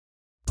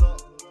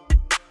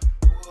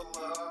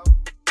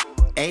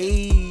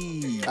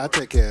Hey. I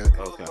take care of it.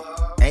 Okay.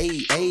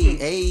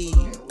 Hey.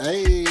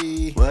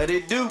 Hey. What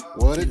it do?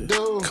 What it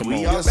do? Come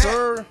We on. are Yes, back.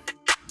 sir.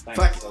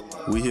 Fuck it.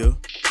 We here.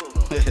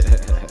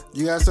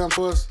 You got something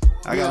for us?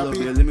 I got a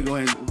little VIP? bit. Let me go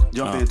ahead and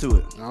jump into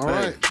it. All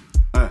right.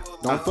 Hey.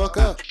 Don't fuck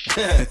up.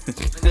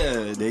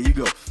 There you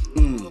go.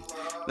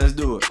 Let's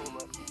do it.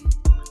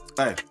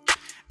 Hey.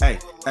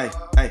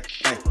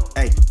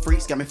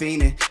 Freaks got me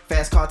fiending.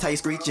 Fast car tire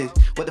screeching.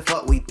 What the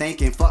fuck we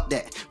thinking? Fuck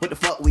that. What the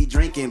fuck we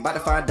drinking? About to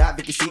find out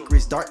Vicky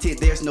secrets. Dark tit,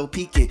 there's no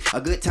peeking. A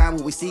good time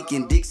what we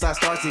seeking. Dick size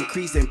starts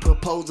increasing.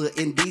 Proposal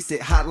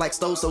indecent. Hot like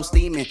stove so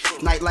steaming.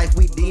 Nightlife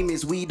we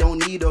demons. We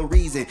don't need a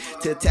reason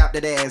to tap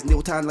that ass.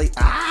 No time late.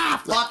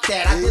 Fuck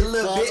that. I did a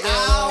little bit.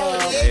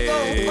 There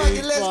you go. Fuck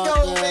it. Let's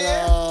go,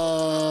 man.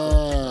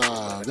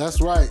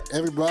 That's right,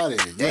 everybody.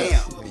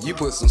 Yes. Damn. You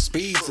put some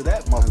speed to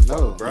that I know,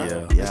 motherfucker, bro.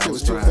 Yeah. That shit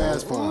was too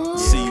fast for him.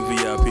 See you,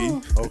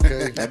 VIP.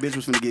 Okay. That bitch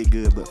was finna get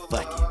good, but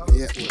fuck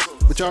it. Yeah.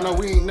 But y'all know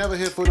we ain't never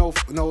here for no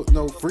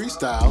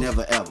freestyle.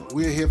 Never ever.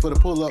 We're here for the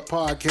Pull-Up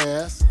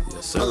podcast.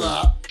 Yes, sir.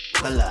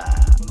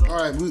 Pullup. All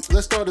right,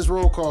 let's start this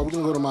roll call. We're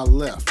going to go to my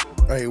left.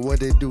 Hey, what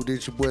they do?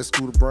 This your boy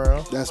Scooter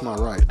Brown. That's my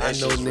right. I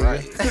know,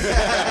 nigga.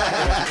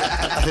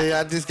 Hey,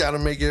 I just gotta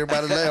make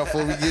everybody laugh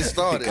before we get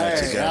started.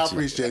 Hey, I Gotcha.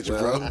 appreciate you,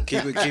 bro.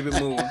 Keep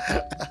it moving.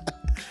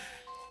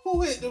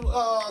 Who hit the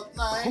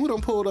Who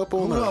done pulled up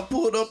on Who done us?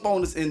 pulled up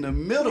on us in the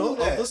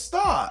middle of the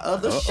start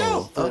of the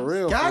show? For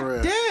real, God for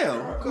real.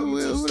 damn.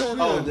 Who that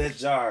Oh, is? that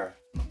jar.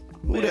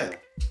 Who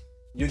that?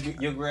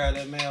 You grab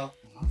that mail.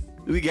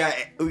 We got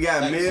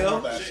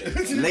mail,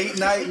 late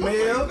night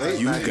mail.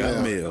 You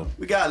got mail.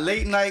 We got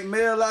late night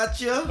mail out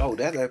here. Oh,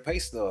 that's that pay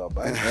stub,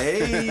 baby.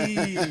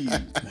 Hey.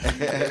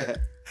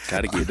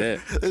 Gotta get that.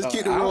 Let's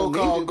keep the I roll don't need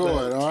call it,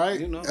 going, but, all right?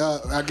 you know.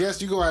 I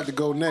guess you're going to have to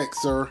go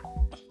next, sir.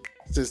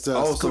 Since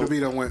Oh, Scooter so- B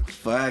done went.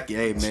 Fuck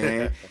yeah,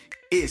 man.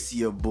 It's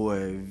your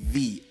boy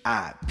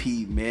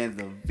VIP, man,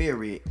 the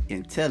very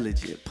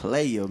intelligent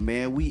player,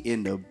 man. We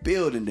in the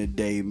building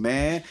today,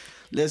 man.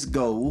 Let's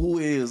go. Who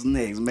is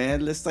next,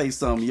 man? Let's say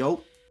something,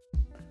 yo.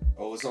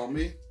 Oh, it's on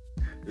me.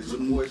 It's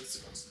your boy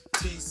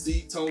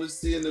TC Tony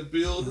C in the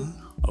building.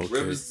 Okay.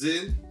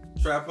 Representing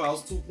Trap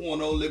House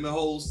 2.0. Let me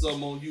hold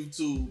something on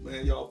YouTube,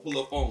 man. Y'all pull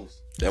up on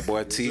us. That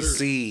boy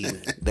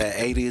TC, that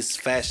 80s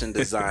fashion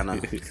designer. I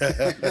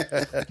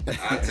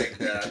take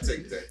that. Okay.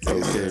 Take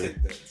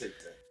that.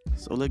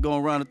 So let's go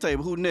around the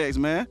table. Who next,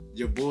 man?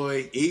 Your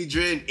boy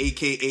Adrian,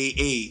 aka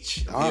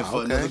H. I'm here for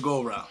okay. another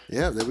go round.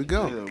 Yeah, there we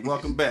go. Yeah,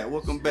 welcome back.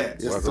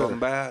 Yes, Welcome sir.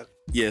 back.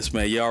 Yes,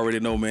 man. You already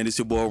know, man. It's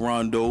your boy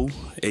Rondo,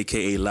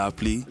 aka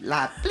Lapli.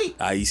 Lapli.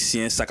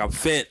 Haïtien, sac à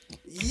fête.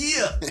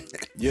 Yeah.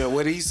 Yeah,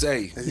 what did he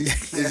say?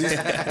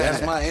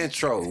 That's my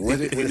intro. What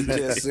he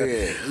just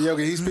said.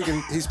 Yogi, he's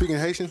speaking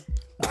Haitian?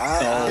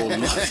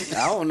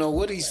 I don't know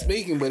what he's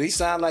speaking, but he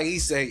sound like he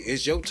say,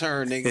 "It's your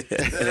turn, nigga."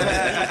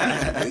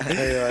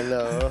 Hell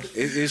no.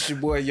 It's your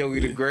boy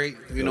Yogi the Great.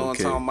 You know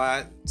Okay. what I'm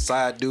talking about?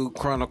 Side Dude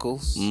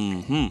Chronicles.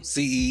 Mm-hmm.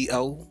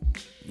 CEO.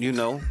 You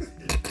know.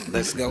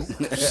 Let's go.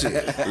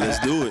 Shit. Let's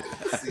do it.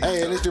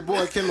 Hey, and it's your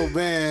boy Kendall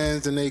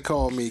Vans, and they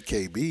call me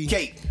KB.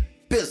 Kate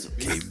Bizzle.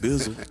 Hey,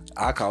 Bizzle.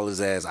 I call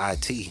his ass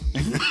IT.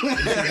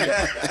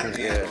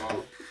 Yeah.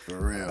 For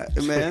real.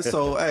 Man,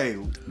 so, hey,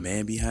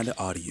 Man behind the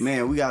audio.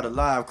 man, we got a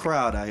live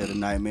crowd out here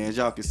tonight, man. As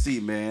y'all can see,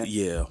 man.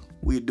 Yeah.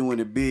 We're doing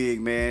it big,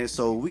 man.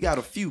 So we got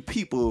a few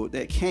people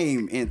that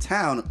came in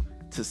town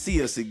to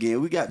see us again.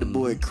 We got the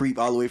boy Creep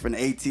all the way from the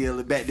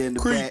ATL back there in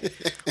the back.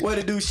 What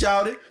it do,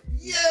 shout it?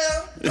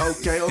 Yeah.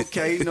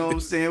 Okay. You know what I'm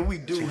saying? We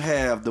do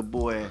have the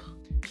boy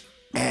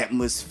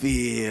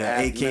Atmosphere,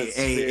 aka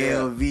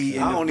LV in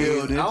the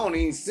building. I don't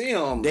even see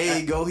him. There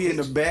you go. He in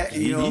the back.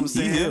 You know what I'm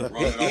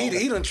saying?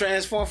 He done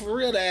transformed for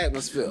real, the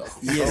atmosphere.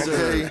 Yes,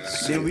 sir.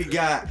 Then we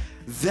got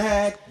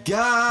that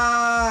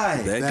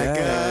guy. That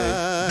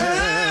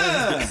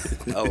guy.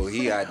 Oh,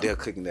 he out there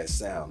cooking that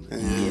sound. Yeah,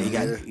 he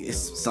got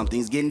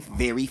something's getting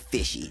very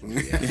fishy.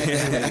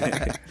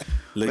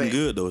 Looking But-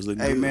 good, though. It's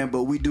looking Hey good. man,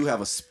 but we do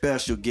have a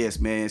special guest,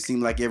 man. It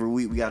seems like every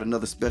week we got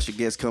another special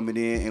guest coming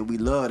in, and we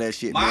love that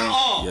shit, man.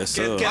 Yes,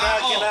 sir. Can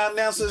I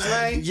announce his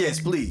name? Yes,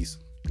 please.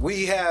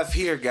 We have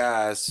here,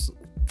 guys,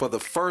 for the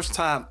first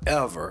time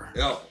ever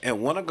Yeah. in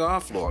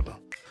Wintergarden, Florida,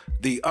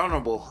 the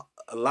Honorable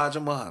Elijah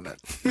Muhammad.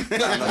 Give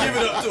it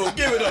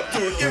up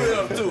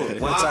to him.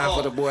 One time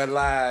for the boy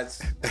Lige.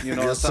 You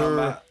know Yes, what I'm talking sir.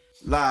 about?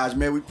 Lige,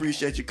 man, we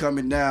appreciate you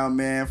coming down,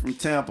 man, from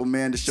Tampa,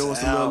 man, to show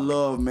us a little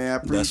love, man. I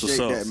That's what's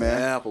appreciate up. that, man.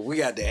 Tampa. We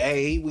got the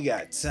A. We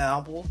got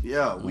Temple.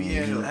 Yeah, we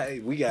in here. Hey,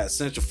 we got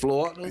Central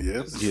Florida.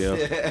 Yep. Yeah.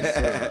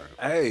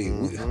 Hey,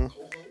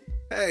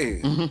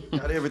 hey.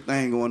 Got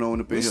everything going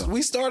on up in here.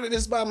 We started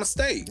this by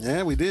mistake.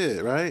 Yeah, we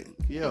did, right?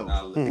 Yo,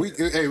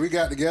 We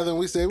got together and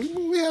we said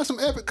we had some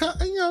epic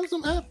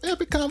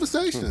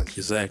conversations.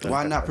 Exactly.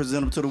 why not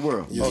present them to the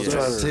world? Yes, I was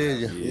trying to sir. tell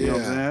you. You know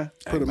what I'm saying?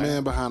 Put a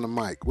man behind the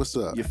mic. What's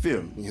up? You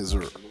feel me? Yes,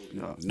 sir.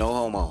 Yeah. No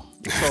homo.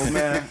 So,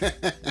 man,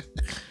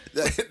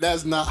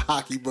 That's not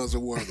hockey buzzer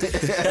woman.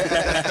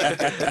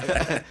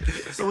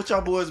 so what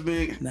y'all boys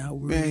been Now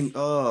we're-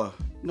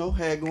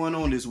 had going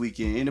on this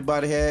weekend?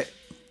 Anybody had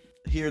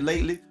here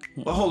lately.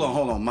 But hold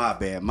on, my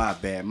bad.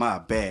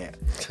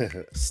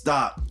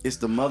 Stop. It's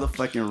the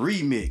motherfucking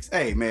remix.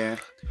 Hey man,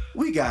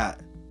 we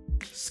got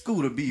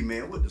Scooter B,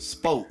 man, with the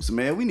spokes,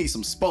 man. We need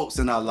some spokes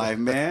in our life,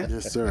 man.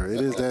 Yes, sir. It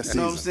is that You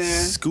know what I'm season.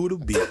 saying? Scooter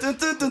B. Hey,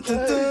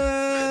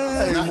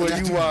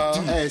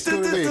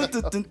 Scooter B.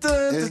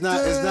 It's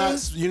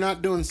not. You're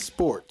not doing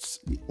sports.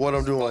 What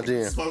I'm doing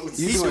then?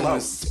 You doing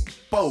spokes.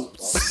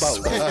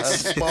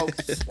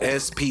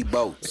 SP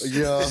Boats.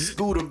 Yeah.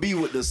 Scooter B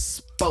with the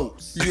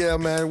spokes. Yeah,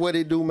 man. What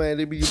they do, man?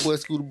 They be your boy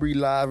Scooter Bree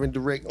live and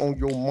direct on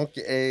your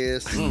monkey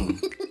ass.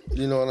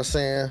 You know what I'm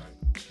saying?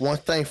 One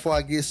thing before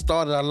I get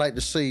started, I'd like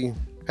to say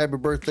happy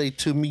birthday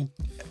to me.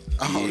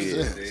 Oh,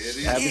 yeah.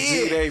 Happy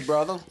B-Day,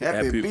 brother.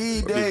 Happy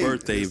B-Day. Happy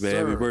birthday, Yes, man. sir.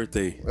 Happy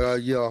birthday.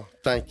 Yeah,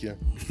 thank you.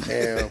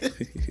 And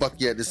fuck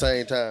you at the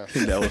same time.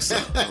 That was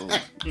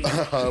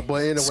But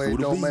anyway, Scooter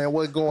though, B. man,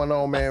 what's going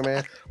on,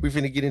 man? We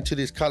finna get into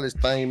this college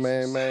thing,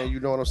 man. You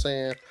know what I'm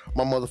saying?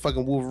 My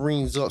motherfucking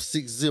Wolverines up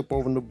 6-0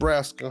 over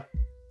Nebraska.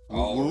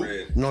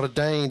 Already. Notre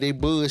Dame, they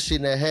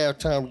bullshitting at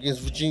halftime against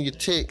Virginia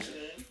Tech.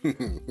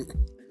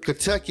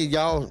 Kentucky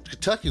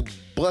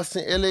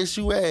busting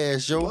LSU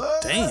ass, yo.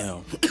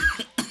 damn.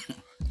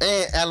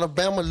 And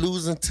Alabama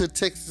losing to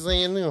Texas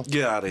A&M.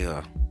 Get out of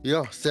here.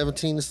 Yeah,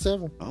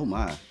 17-7. Oh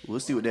my. We'll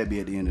see what that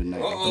be at the end of the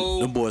night.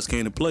 Them boys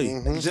came to play.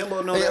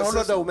 Jimbo know Hey, that hold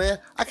on system. though, man.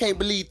 I can't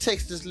believe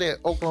Texas let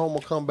Oklahoma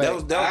come back.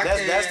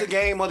 That's the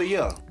game of the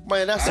year.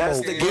 Man, that's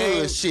some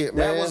good shit,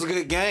 man. That was a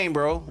good game,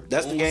 bro.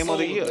 That's the game of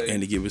the year.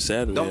 And to give it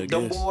Saturday, I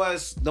Them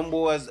guess.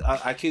 boys,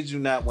 I kid you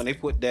not, when they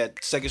put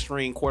that second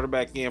string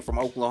quarterback in from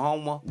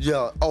Oklahoma,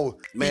 Yeah. Oh,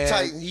 Man. he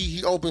tightened.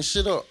 He opened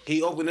shit up.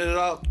 he opened it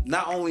up.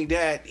 Not only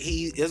that,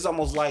 it's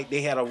almost like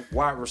they had a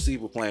wide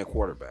receiver playing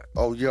quarterback.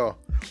 Oh yeah.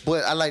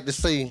 But I like to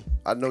say,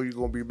 I know you're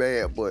gonna be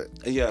bad, but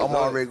Yeah, I'm go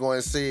already going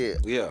to say it.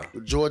 Yeah.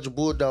 The Georgia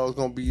Bulldogs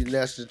gonna be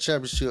national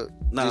championship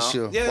this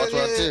year. Yeah, Watch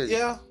what I tell you.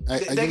 yeah.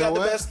 Hey, They you got know the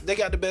what? best. They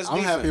got the best. I'm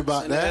defense happy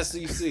about in that.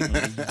 the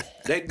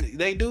SEC.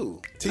 they do.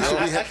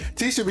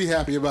 T should be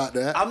happy about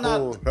that. I'm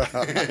not. Oh.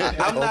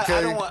 I'm not.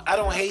 Okay. I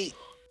don't hate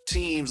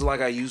teams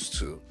like I used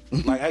to.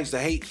 Like I used to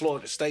hate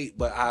Florida State,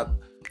 but I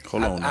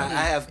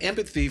have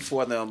empathy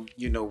for them.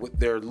 You know, with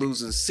their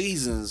losing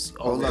seasons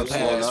over the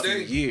past few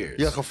years.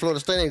 Yeah, cause Florida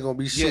State ain't gonna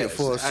be shit Yes,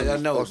 for I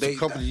know. a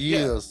couple of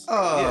years.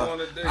 I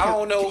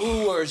don't know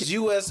who was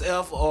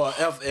USF or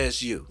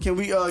FSU. Can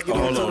we get Hold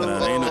into on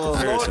now. Ain't no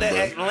comparison,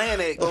 Florida bro.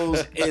 Atlantic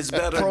is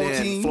better pro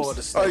than teams?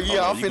 Florida State. Oh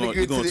yeah, I'm You finna going-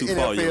 get you going to the too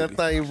far, NFL Yogi.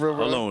 thing, bro.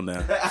 Hold on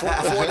now.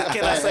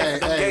 Can I say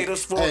the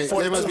Gators for Hey,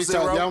 they must be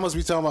 42-0? y'all must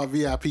be talking about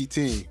VIP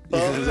team.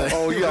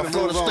 Oh yeah,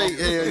 Florida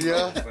State,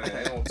 yeah.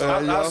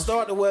 I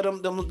started to wear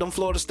them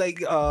Florida State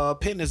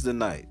pennies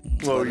tonight.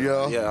 Oh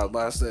yeah. Yeah,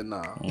 but I said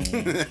nah.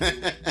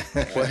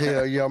 But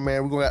hell yeah,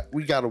 man,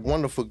 we got a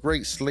wonderful,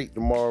 great slate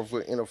tomorrow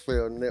for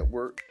NFL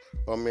Network.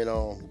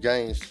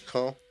 Games to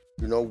come.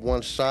 You know,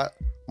 one shot.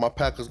 My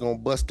Packers gonna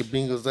bust the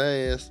Bengals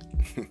ass.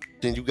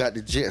 Then you got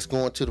the Jets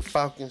going to the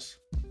Falcons.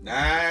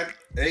 9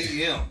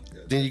 a.m.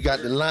 Then you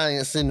got the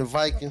Lions and the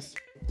Vikings.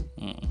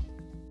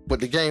 But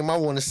the game I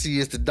want to see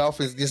is the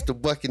Dolphins against the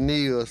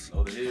Buccaneers.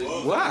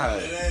 Why?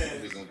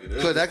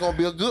 Cause that's gonna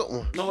be a good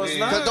one. No, it's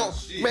Man,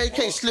 not. Man, you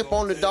can't slip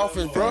on the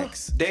Dolphins, bro.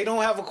 They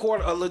don't have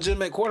a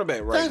legitimate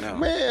quarterback right now.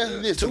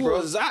 Man, listen, Tua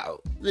bro. is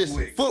out.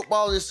 Listen,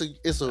 football is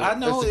a I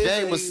know it's a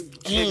game of a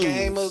schemes.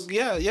 game of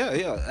yeah.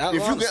 If you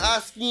can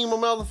out scheme a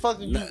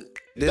motherfucker,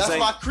 that's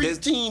why Creek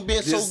team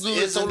been so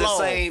good so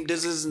long.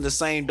 This isn't the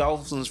same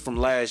Dolphins from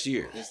last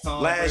year.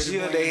 Tom Last Brady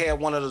year playing. they had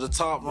one of the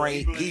top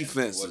ranked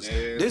defenses.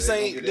 Yeah, This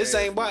they ain't gonna get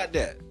their ass about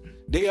that.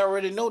 They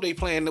already know they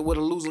playing with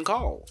a losing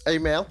call. Hey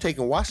man, I'm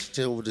taking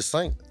Washington over the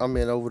Saints.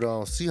 Over the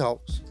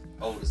Seahawks.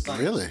 Oh, the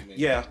Saints. Really?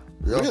 Yeah,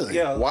 Really?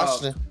 yeah.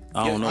 Washington.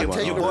 I don't know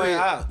about your that. boy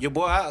out. Your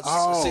boy out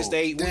Oh, 6 to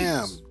 8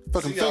 damn. weeks.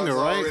 Fucking Seahawks finger,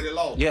 right? already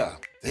lost. Yeah,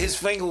 his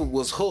finger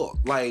was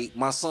hooked. Like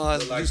my son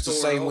Look like used to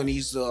Torrey say Hope. when he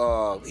used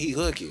to he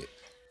hook it.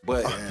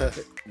 But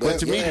But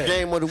to me, yeah. the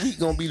game of the week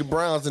gonna be the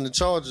Browns and the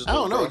Chargers. I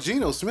don't though, know. bro.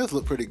 Geno Smith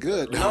looked pretty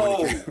good.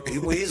 No, He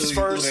threw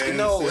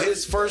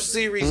his first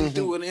series he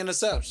threw an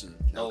interception.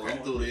 No, he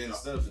threw the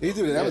interception. He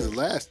did it. That was the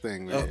last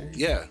thing, man.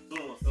 Yeah,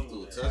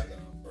 Threw a touchdown.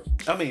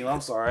 I mean,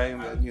 I'm sorry,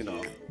 I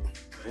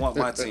want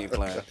my team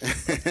playing.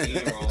 He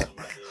ain't wrong.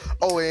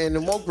 Oh, and the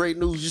more great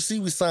news, you see,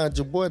 we signed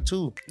your boy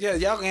too. Yeah,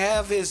 y'all can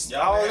have his.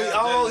 Y'all can have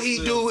All Jalen he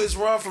Smith. do is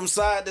run from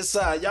side to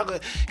side. Y'all can.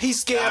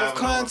 He's scared of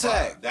Diving on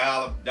contact.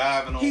 fire.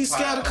 Diving on He's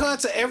scared of fire.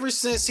 contact ever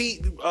since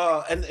he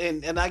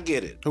and I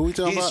get it. Who we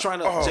talking He's about? trying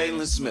to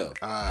Jalen Smith.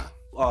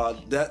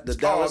 The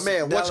Dallas.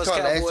 man, Dallas what's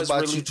called asked Cowboys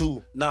about really- you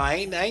too. No, I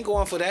ain't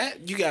going for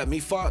that. You got me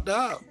fucked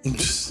up.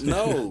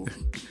 No,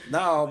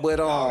 but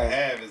Y'all can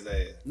have his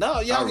ass. no,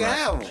 y'all All can right.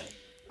 have him.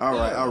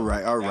 All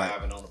right.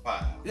 Diving on the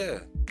pile. Yeah.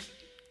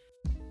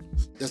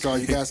 That's all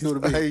you guys know to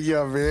be. Hey,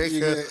 yeah, man.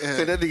 Yeah.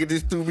 Cause that nigga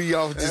just threw me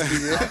off just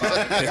here.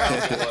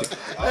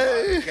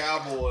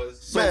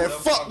 Cowboys. Man,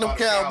 fuck them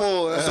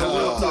Cowboys. So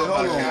we'll talk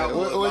about the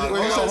Cowboys. What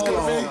you said,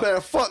 Scooter B?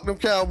 Man, fuck them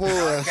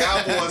Cowboys.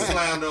 Cowboy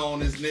slander on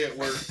this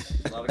network.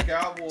 lot of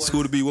Cowboys.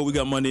 Scooter B, what we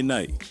got Monday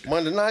night?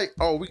 Monday night,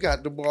 we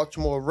got the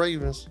Baltimore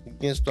Ravens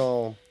against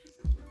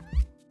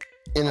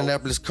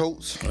Indianapolis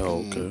Colts.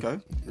 Oh, okay.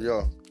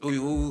 Yeah.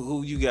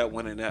 Who you got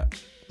winning that?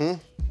 Who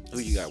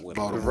you got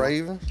winning? The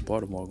Ravens.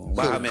 Baltimore going.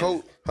 By how many?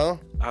 Colts, huh?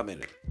 How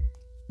many?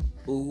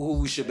 Who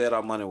we should bet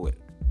our money with?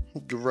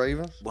 The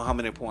Ravens. Well, how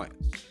many points?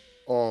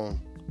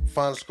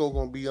 Final score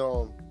gonna be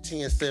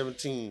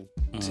 10-17.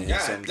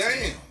 God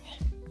damn.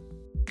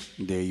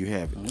 There you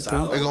have it. It's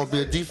gonna be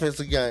a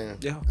defensive game.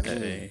 Yeah.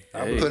 Hey.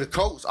 Because the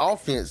Colts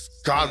offense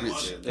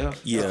garbage.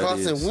 Yeah.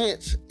 Carson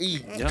Wentz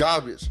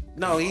garbage.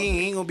 No,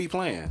 he ain't gonna be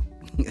playing.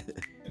 And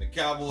the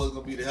Cowboys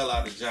gonna beat the hell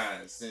out of the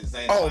Giants. Since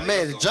ain't Oh nobody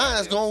man, else the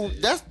Giants gonna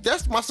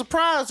that's my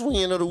surprise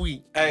win of the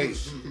week. Hey,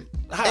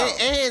 how?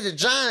 And the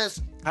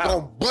Giants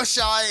gonna bust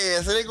y'all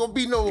ass. It ain't gonna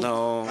be no.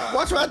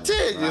 Watch what I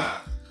tell you.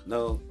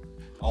 No.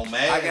 On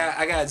man.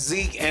 I got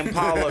Zeke and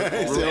Pollard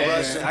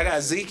rushing. I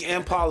got Zeke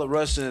and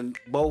Pollard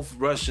both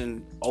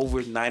rushing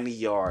over 90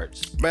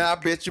 yards. Man, I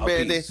bet you,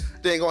 man, they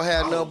ain't gonna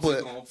have nothing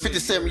but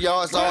 57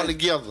 yards all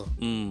together.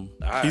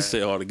 He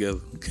said all together.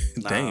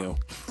 Damn.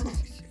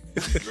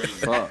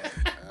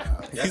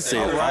 He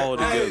said all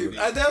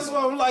together. That's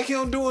why I'm like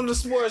him doing the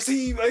sports.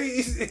 He's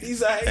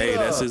a hater. Hey,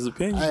 that's his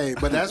opinion. Hey,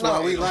 but that's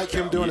why we like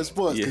him doing the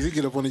sports, because he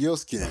get up under your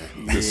skin.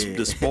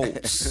 The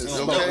sports.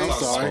 Okay. I'm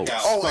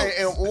sorry.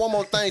 And one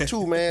more thing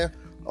too, man.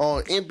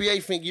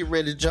 NBA finna get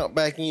ready to jump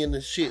back in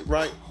and shit,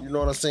 right? You know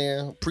what I'm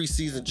saying?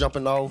 Preseason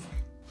jumping off.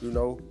 You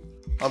know,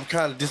 I'm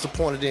kind of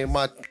disappointed in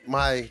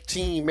my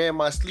team, man,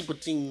 my sleeper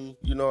team.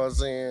 You know what I'm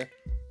saying?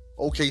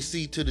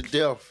 OKC to the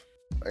death,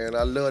 and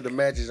I love the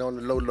matches on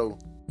the low.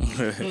 Cause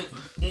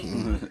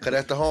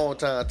that's the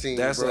hometown team.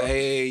 That's bro. an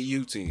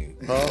AAU team.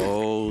 Huh?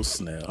 Oh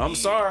snap! I'm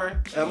sorry.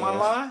 Am I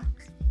lying?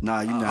 Nah,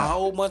 you A not.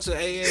 whole bunch of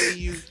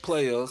AAU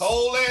players.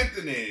 Cole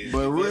Anthony.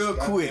 But real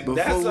quick,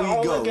 That's before the we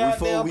only go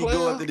goddamn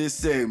player? into this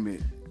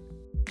segment,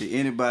 did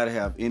anybody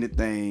have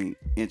anything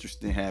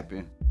interesting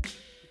happen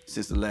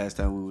since the last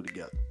time we were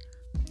together?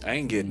 I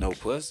ain't getting no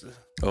pussy.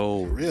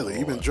 Oh, Really?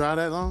 You been dry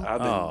that long?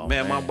 I've been,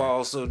 man, my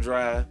balls so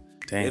dry.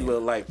 They Damn.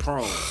 look like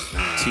prawns.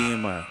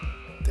 TMI.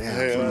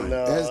 Damn. Hell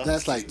no.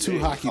 That's like 2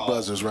 hockey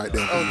buzzers right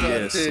there.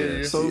 Yes,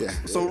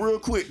 yes. So real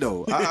quick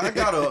though, I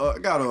got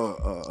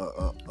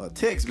a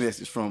text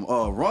message from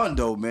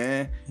Rondo,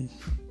 man.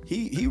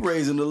 He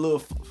raising the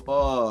little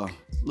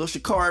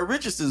Sha'Carri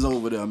Richardson's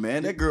over there,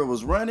 man. That girl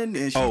was running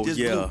and she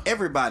blew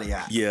everybody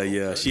out.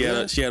 Yeah. She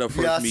had her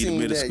first meet in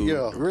middle school.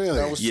 Yeah. Really?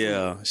 That was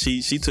Yeah,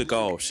 she took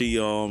off. She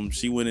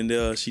went in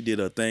there. She did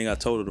her thing. I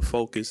told her to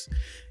focus,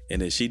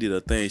 and then she did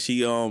her thing.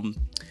 She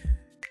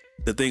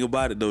the thing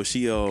about it though,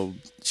 she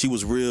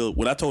was real.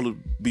 When I told her to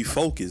be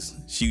focused,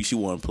 she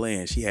wasn't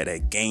playing. She had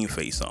that game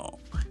face on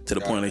to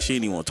the point that she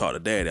didn't even want to talk to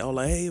daddy. I was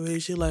like, hey man,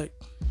 she like,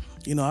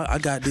 you know, I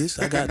got this.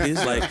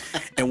 Like,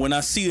 and when I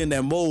see her in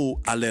that mode,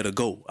 I let her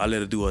go. I let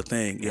her do her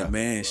thing. Yeah,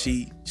 man,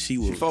 she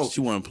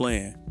wasn't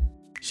playing.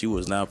 She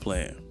was not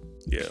playing.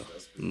 Yeah.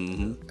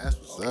 Mm-hmm. That's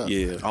what's up.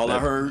 Yeah. All I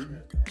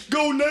heard,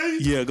 go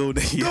Nate. Yeah, go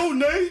Nate. Go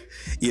Nate.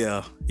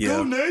 Yeah.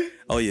 Go Nate.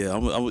 Oh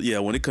yeah, yeah.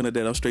 When it comes to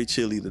that, I'm straight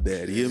cheerleader,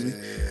 dad. You hear me?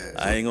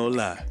 I ain't gonna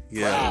lie.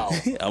 Yeah,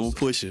 I'm a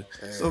pusher.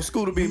 So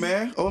Scooter B,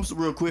 man. I'm so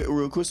real quick.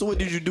 So what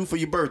did you do for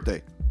your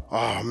birthday?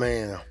 Oh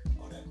man.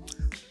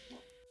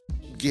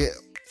 Get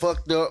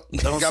fucked up.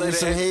 Don't got say me the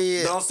some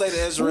head. Don't say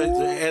the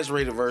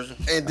S-rated version.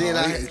 And then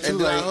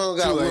I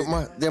hung out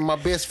with then my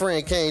best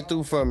friend came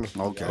through for me.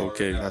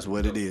 Okay. That's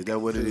what it is. That's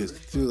what it is.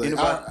 Too late.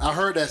 I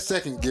heard that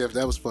second gift.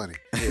 That was funny.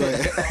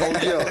 Oh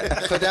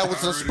yeah, cause that was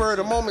some spur of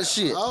the moment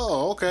shit.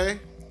 Oh, okay.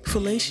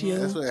 Fellatio.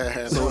 That's what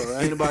happened. So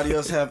Right? anybody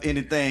else have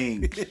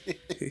anything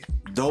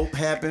dope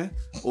happen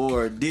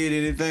or did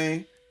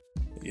anything?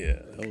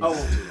 Yeah.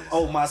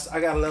 I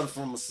got a letter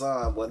from my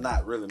son. Well,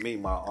 not really me.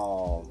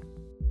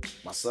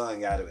 My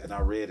son got it, and I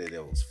read it.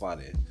 It was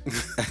funny.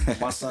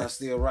 My son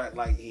still write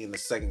like he in the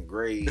 2nd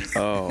grade.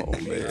 Oh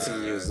man.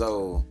 18 years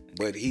old,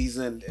 but he's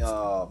in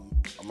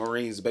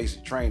Marines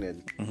basic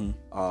training.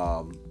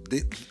 For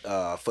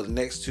the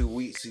next 2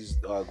 weeks, he's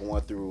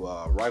going through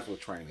rifle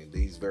training.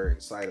 He's very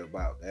excited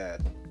about that.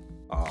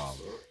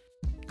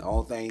 The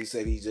only thing he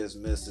said he just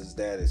missed his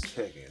daddy's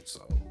picking.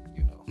 So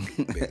you know,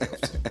 big ups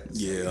to him.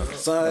 Yeah.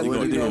 Son, You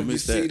gonna you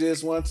miss see that.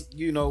 this once,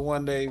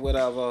 one day,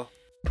 whatever.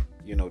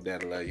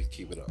 Dad'll let you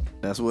keep it up.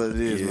 That's what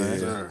it is, man.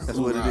 sir. That's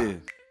what it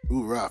is.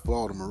 Hoorah for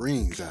all the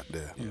Marines out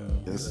there.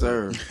 Yes,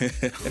 sir.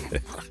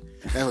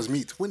 That was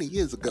me 20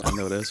 years ago. I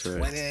know that's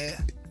right.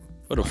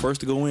 For the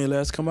first to go in,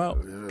 last come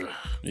out.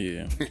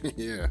 Yeah.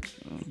 Yeah.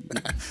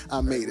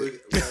 I made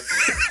it.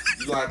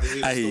 You like to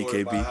hear I the hear you,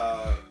 story KB. about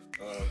how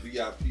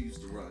VIP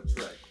used to run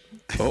track.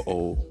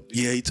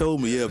 Yeah, he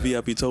told me. Yeah,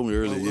 VIP told me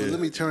earlier. Well, Yeah. let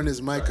me turn this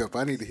mic up.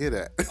 I need to hear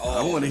that.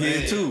 I want to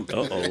hear it too.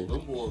 Them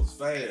boys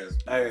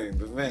fast. Hey,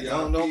 but man,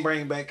 don't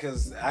bring back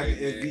because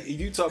if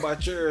you talk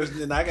about yours,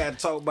 then I got to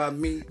talk about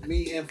me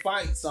and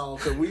Fight song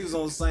because we was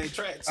on the same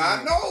track.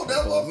 I know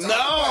that was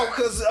No,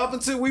 because up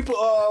until we put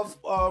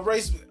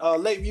race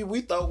Lakeview,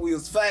 we thought we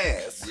was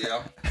fast.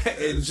 Yeah.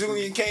 And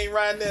Julian came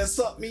right there and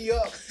sucked me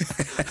up.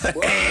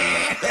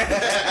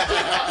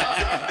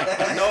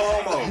 No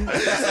homo.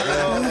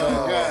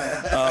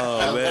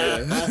 Oh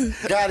man.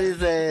 Got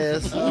his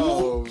ass.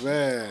 Oh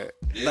man.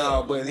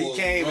 No, but he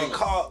came and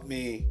caught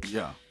me.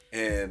 Yeah.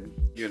 And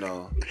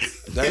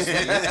that's He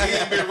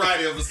ain't been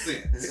right ever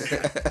since.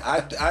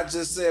 I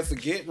just said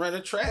forget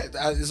running track.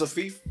 It's a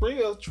free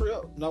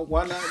trip. No,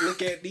 why not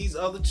look at these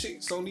other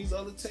chicks on these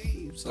other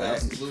teams? So,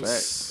 Absolutely.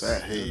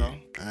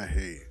 I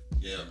hate.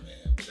 Yeah,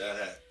 man. But that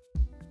happened.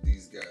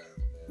 These guys.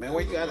 man,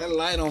 why you got that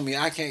light on me?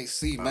 I can't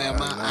see, man.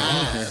 My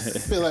eyes. I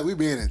feel like we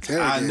being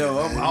interrogated. I know.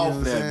 I'm man. off You know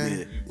what that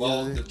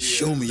I'm bit. saying?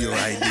 Show me your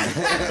ID.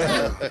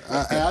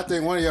 I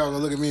think one of y'all gonna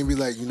look at me and be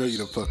like, you know, you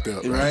done fucked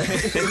up, right?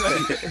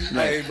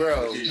 Hey,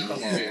 bro,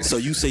 come on. So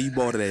you say you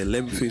bought it at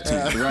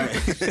 11:15, Right.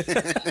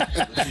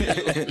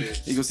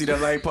 You gonna see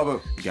that light pop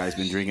up. You guys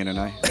been drinking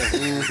tonight?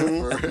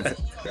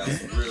 Got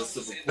some real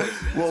simple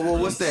questions. Whoa,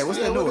 what's that? What's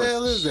that What the noise?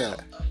 hell is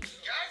that?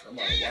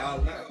 Somebody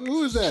wild now.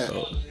 Who is that?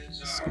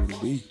 Scooter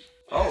B.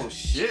 Oh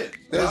shit.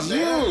 That's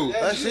you.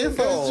 That's your That's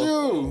fault.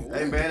 you.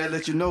 Hey man, that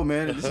let you know,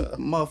 man. This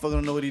motherfucker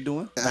don't know what he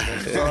doing.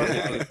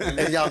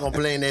 And y'all gonna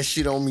blame that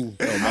shit on me.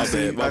 Oh, my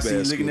bad. My I see you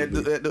bad. looking at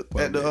Scooter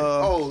B. the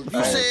Oh, you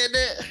said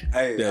that?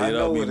 Hey, Yeah, I you know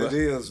know what I what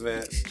mean, it is,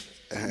 man.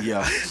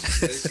 yeah.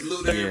 Hey,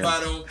 salute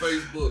everybody on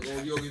Facebook,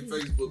 on Yogi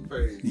Facebook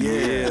page.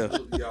 Yeah.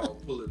 Salute y'all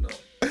pulling up.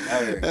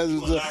 Hey, That's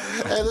what's up.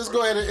 Hey, let's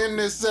go ahead and end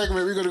this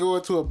segment. We're gonna go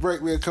into a break.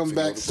 We'll come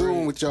back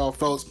soon with y'all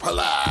folks.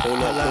 Pullup.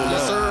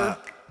 Yes, sir.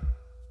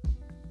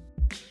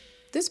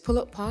 This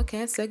Pull-Up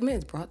podcast segment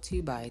is brought to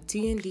you by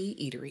T&D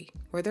Eatery,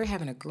 where they're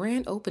having a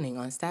grand opening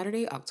on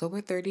Saturday,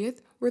 October 30th,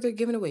 where they're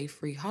giving away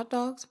free hot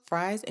dogs,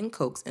 fries, and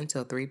Cokes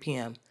until 3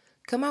 p.m.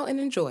 Come out and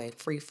enjoy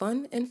free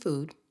fun and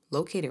food,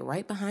 located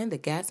right behind the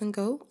Gas and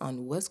Go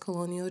on West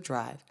Colonial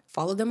Drive.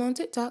 Follow them on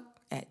TikTok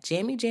at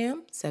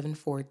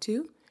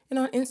JammyJam742 and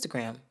on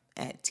Instagram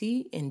at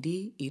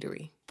T&D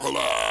Eatery.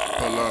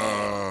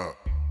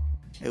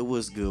 Hey,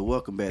 what's good?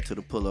 Welcome back to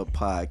the Pull-Up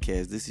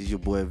Podcast. This is your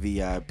boy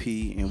VIP,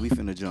 and we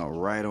finna jump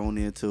right on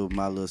into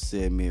my little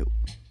segment.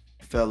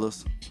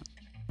 Fellas,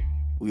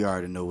 we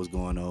already know what's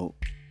going on.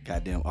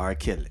 Goddamn R.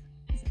 Kelly.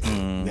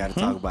 We gotta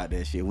talk about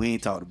that shit. We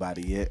ain't talked about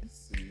it yet.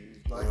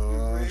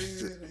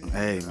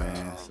 Hey,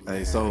 man.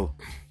 Hey, so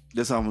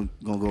this how I'm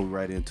gonna go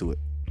right into it.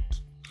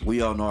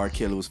 We all know R.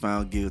 Kelly was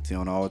found guilty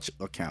on all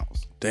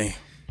accounts. Damn.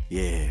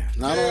 Yeah.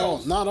 Not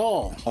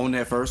all. On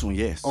that first one,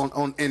 yes.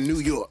 On in New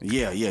York.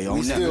 Yeah. We On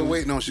that still one.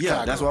 waiting on Chicago.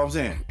 Yeah, that's what I'm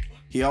saying.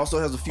 He also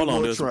has a few Hold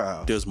on. more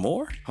trials. There's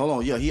more? Hold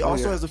on, yeah. He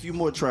also yeah. has a few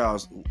more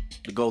trials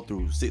to go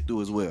through, sit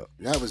through as well.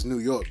 That was New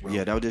York, bro.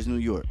 Yeah, that was just New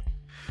York.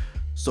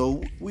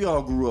 So we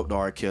all grew up to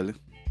R. Kelly.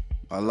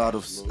 A lot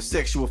of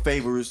sexual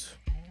favors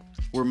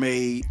were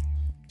made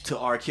to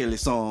R. Kelly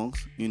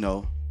songs, you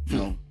know,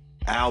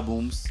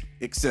 albums,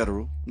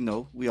 etc. You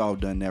know, we all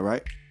done that,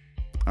 right?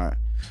 All right.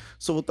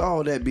 So with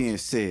all that being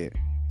said,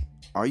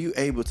 are you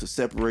able to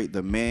separate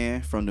the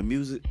man from the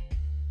music?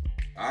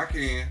 I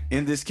can.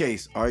 In this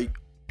case,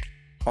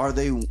 are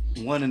they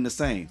one and the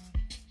same?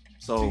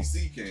 So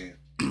TC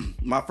can.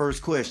 my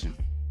first question: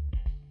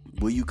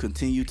 will you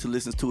continue to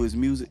listen to his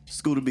music,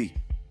 Scooter B?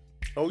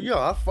 Oh yeah,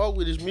 I fuck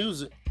with his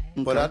music,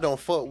 but Okay. I don't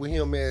fuck with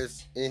him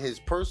as in his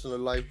personal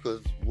life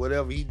because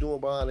whatever he doing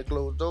behind the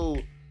closed door,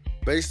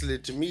 basically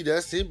to me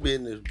that's his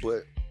business.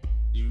 But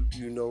you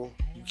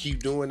keep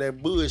doing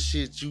that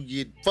bullshit, you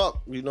get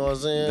fucked. You know what I'm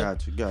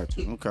saying? Got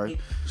you. Okay.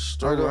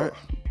 Straight All up.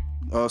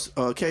 right.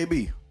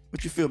 KB,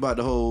 what you feel about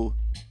the whole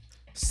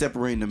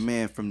separating the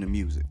man from the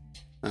music?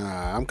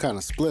 I'm kind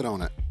of split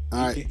on it.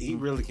 All right. he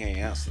really can't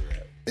answer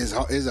that. It's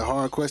a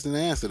hard question to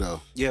answer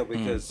though. Yeah,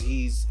 because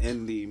he's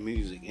in the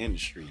music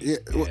industry. Yeah,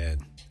 well,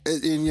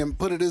 and you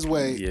put it this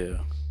way, Yeah.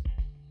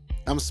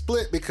 I'm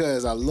split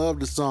because I love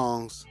the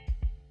songs.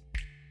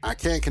 I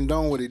can't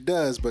condone what he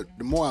does, but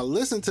the more I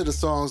listen to the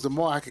songs, the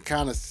more I can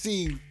kind of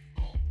see.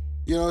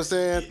 You know what I'm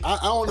saying? I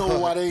don't know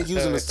why they ain't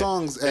using the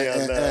songs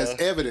as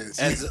evidence.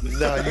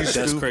 Nah, you That's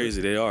stupid.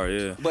 crazy. They are,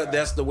 yeah. But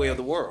that's the way of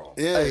the world.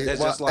 Yeah, that's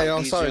Well, just like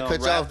I'm these sorry to young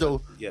cut you off rappers.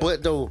 though, Yeah.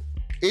 but though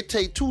it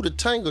take two to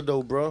tango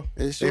though, bro.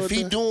 It sure If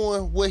he does.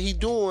 doing what he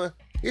doing,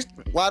 it's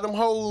why them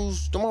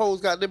hoes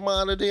got their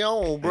mind of their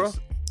own, bro.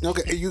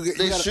 okay,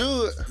 They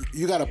should,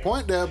 you got a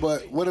point there,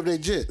 but what if they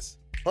jits?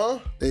 huh?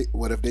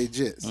 What if they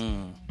jits?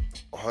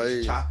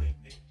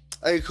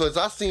 Hey, cause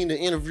I seen the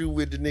interview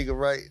with the nigga,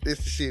 right? This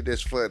the shit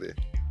that's funny.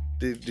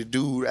 The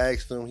dude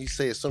asked him, he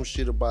said some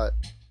shit about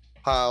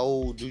how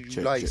old do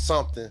you like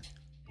something.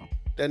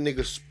 That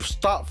nigga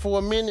stopped for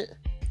a minute.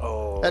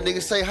 Oh. That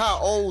nigga say, how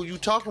old you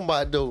talking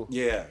about though?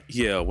 Yeah.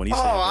 Yeah, when he Oh,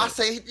 said I that.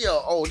 say,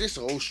 yeah, this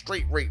old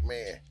straight rape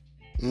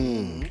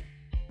man.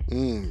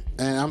 And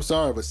I'm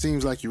sorry, but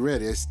seems like you're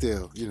ready. It's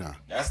still,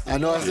 I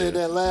know I said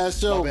that last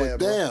show, My bad, but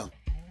bro. damn.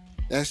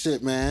 That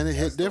shit, man, it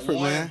hit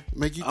different, man.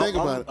 Make you think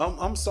about it.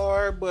 I'm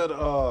sorry, but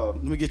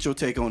Let me get your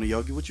take on it,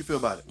 Yogi. What you feel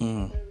about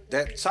it?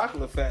 that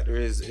Chocolate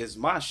Factory is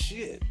my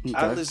shit.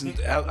 I Okay. listen.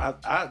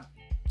 I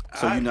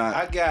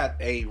I got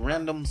a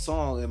random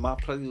song in my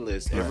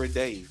playlist every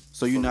day.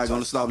 So you're not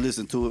gonna stop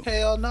listening to it?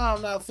 Hell no,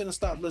 I'm not finna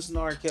stop listening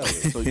to R. Kelly.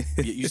 So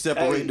you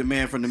separate Hey. the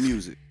man from the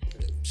music.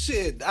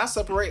 Shit, I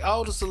separate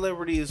all the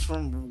celebrities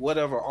from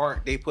whatever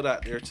art they put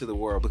out there to the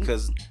world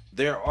because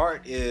their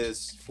art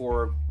is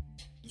for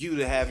you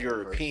to have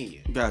your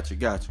opinion. Gotcha.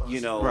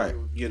 Right.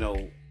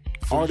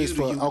 Artists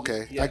for,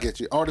 yeah. I get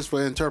you. Artists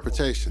for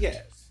interpretation.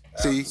 Yes.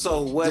 See,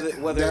 So whether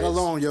that it's-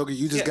 alone, Yogi,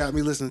 you just Yeah. got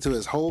me listening to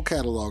his whole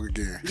catalog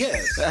again.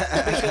 Yes,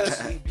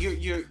 because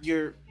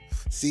you're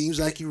Seems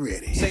like you're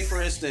ready. say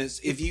for instance,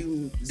 if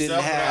you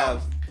didn't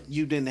have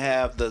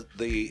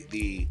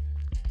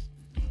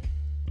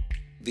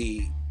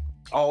the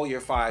all your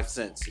five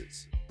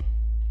senses,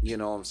 you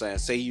know what I'm saying?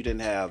 Say you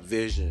didn't have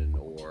vision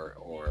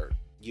or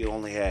you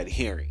only had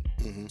hearing.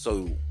 Mm-hmm.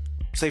 So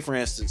say for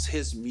instance,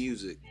 his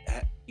music,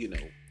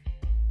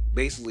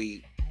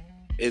 basically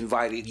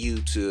invited you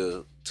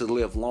to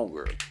live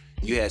longer.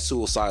 You had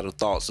suicidal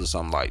thoughts or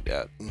something like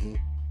that.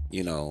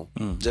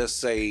 Mm-hmm. Just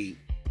say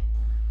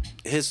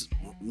his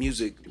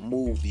music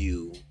moved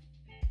you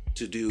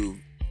to do,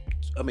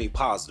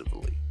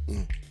 positively.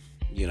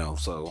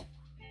 So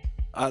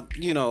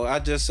I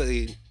just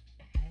say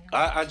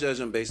I judge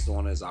him based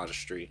on his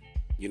artistry.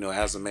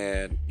 As a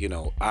man,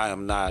 I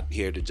am not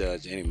here to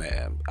judge any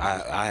man.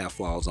 I have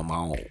flaws on my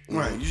own.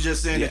 Right. You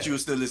just saying that you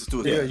would still listen to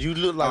it. Yeah, you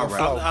look like a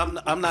flaw.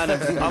 I'm not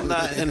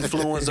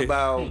influenced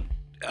about.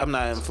 I'm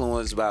not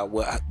influenced about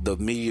what the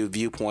media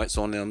viewpoints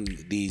on them.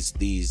 These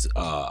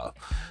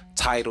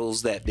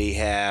titles that they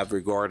have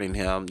regarding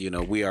him.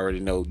 We already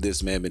know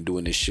this man been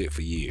doing this shit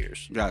for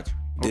years. Gotcha.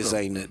 This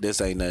ain't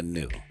nothing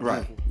new.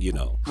 Right.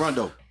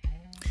 Rondo.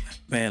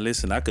 Man,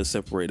 listen, I could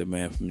separate a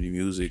man from the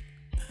music.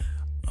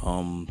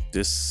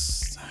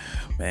 This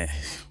man,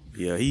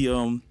 yeah,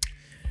 I'm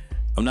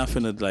not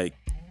finna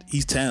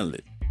he's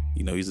talented.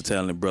 He's a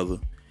talented brother,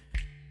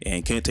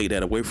 and can't take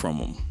that away from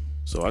him.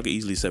 So I could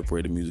easily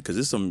separate the music because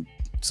there's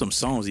some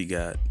songs he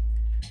got.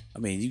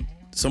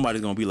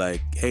 Somebody's gonna be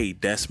like, hey,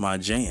 that's my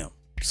jam.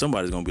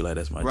 Somebody's gonna be like,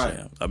 that's my Right.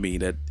 jam.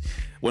 That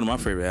one of my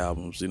favorite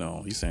albums.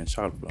 He's saying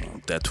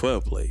Chocolate, that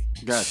 12 play.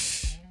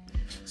 Gotcha.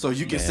 So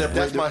you can Man. separate.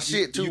 That's my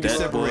shit, too, You can bro.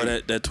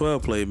 separate. That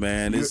 12 play,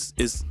 man.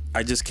 It's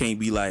I just can't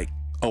be like,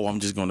 oh, I'm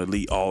just gonna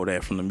delete all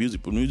that from the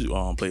music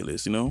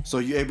playlist. So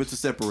you're able to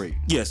separate.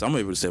 Yes, I'm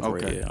able to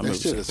separate. Okay. Yeah, I'm That able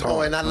shit to is separate.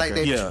 Oh, and I like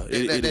that. Yeah,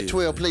 it that is.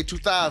 12 play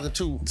 2000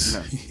 too.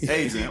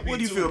 Adrian, what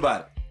do you feel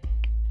about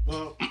it?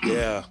 Well,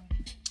 Yeah.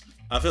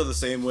 I feel the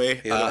same way.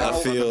 Yeah, I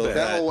feel That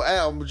that whole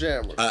album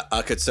jammer.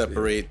 I could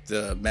separate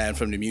the man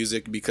from the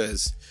music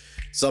because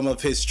some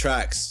of his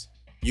tracks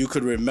you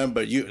could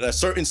remember. A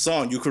certain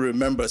song you could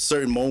remember a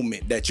certain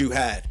moment that you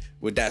had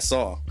with that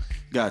song.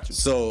 Gotcha.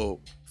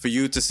 So for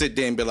you to sit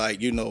there and be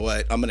like, you know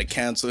what, I'm gonna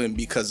cancel him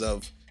because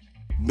of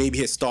maybe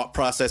his thought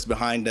process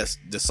behind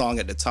the song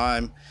at the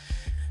time.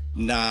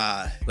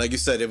 Nah, like you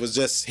said, it was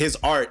just his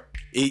art.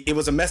 It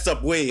was a messed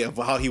up way of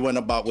how he went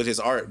about with his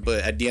art,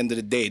 but at the end of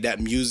the day, that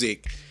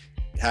music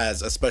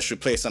has a special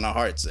place in our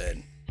hearts,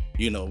 and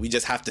we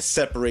just have to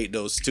separate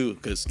those two.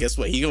 Because guess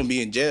what, he gonna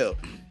be in jail,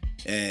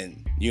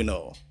 and he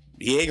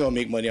ain't gonna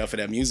make money off of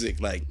that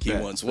music like he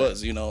once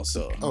was.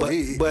 So Oh, But he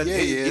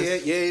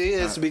is. it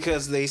is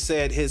because they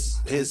said his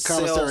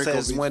commissary sales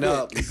has gonna be went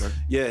up.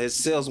 Yeah, his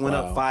sales went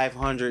up Wow.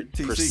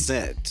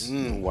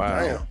 500% Wow.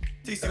 Damn.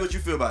 TC, what you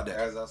feel about that?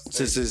 as I stated,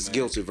 since his man,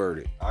 guilty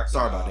verdict.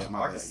 Sorry about that, my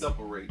I bad. can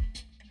separate.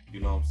 You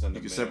know what I'm saying?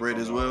 You can separate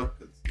as well?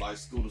 Like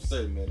Scooter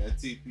said, man, that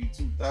TP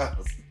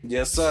 2000.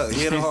 Yes, sir.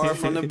 Hit him hard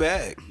from the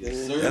back.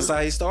 Yes, sir. That's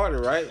how he started,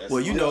 right?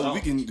 Well,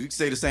 we can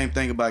say the same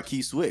thing about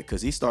Keith Sweat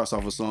because he starts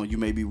off a song. You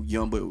may be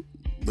young,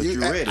 but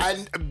you're ready.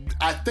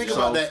 I think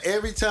about that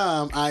every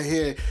time I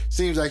hear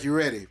 "Seems Like You're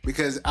Ready"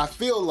 because I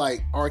feel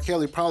like R.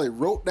 Kelly probably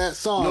wrote that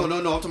song. No.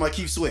 I'm talking about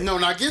Keith Sweat. No,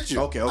 I get you.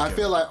 Okay. I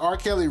feel like R.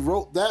 Kelly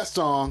wrote that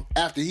song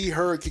after he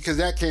heard, because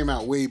that came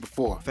out way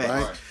before, Fact.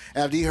 right? Right.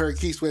 After he heard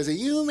Keith Sweat say,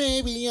 "You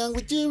may be young,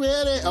 but you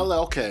ready." I'm like,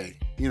 okay,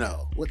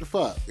 what the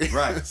fuck?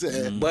 Right. I'm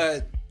saying?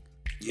 But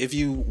if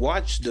you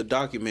watch the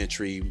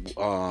documentary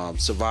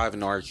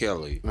Surviving R.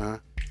 Kelly, Uh-huh.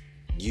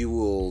 you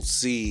will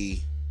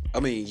see,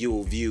 you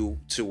will view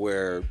to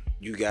where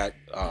you got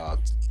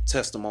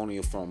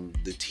testimonial from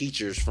the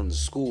teachers from the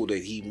school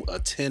that he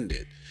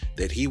attended,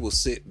 that he will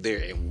sit there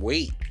and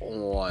wait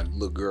on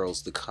little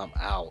girls to come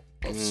out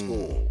of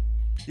school.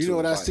 You know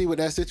what I see with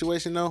that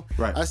situation though?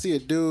 Right. I see a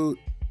dude,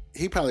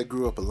 he probably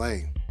grew up a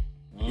lame.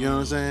 You know what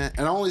I'm saying?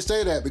 And I only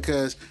say that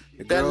because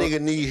the That girl-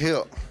 nigga need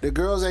help. the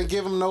girls ain't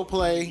give him no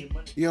play.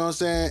 You know what I'm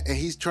saying? And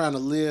he's trying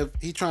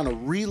to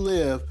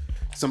relive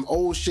some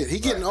old shit. He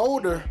getting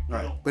older,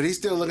 Right. but he's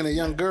still looking at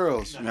young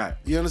girls. Right.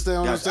 You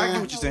understand what I'm Gotcha. I saying?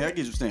 get what you're saying. I get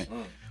what you're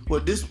saying.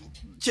 Well,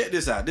 check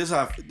this out.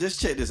 Just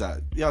check this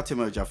out. Y'all tell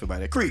me what y'all feel about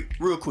that. Creep,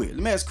 real quick. Let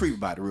me ask Creep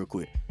about it real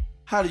quick.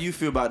 How do you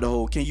feel about the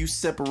whole? Can you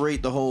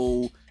separate the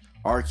whole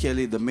R.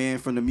 Kelly, the man,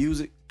 from the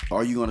music? Or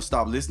are you gonna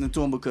stop listening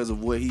to him because of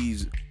what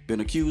he's been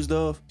accused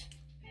of?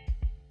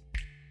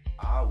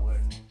 I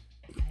wouldn't.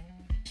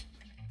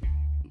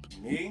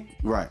 Me?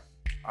 Right.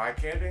 R.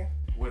 Kelly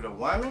with a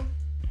woman?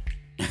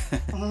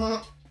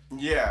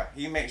 Yeah,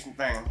 he makes some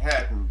things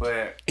happen,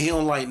 but He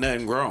don't like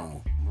nothing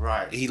grown.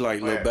 right. He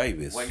like little But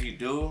babies. What he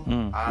do,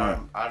 right.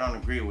 I don't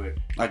agree with.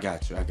 I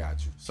got you.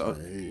 So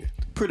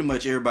pretty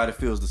much everybody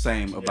feels the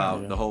same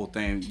about the whole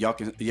thing. You're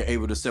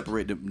able to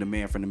separate the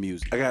man from the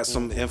music. I got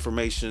some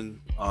information.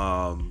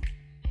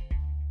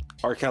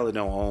 R. Kelly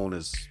don't own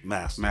his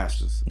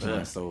masters.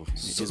 So So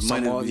his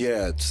money,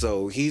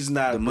 so he's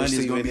not the money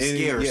is gonna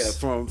receiving be any, scarce.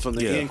 from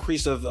the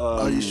increase of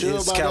Are you sure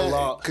his about that?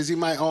 catalog. Because he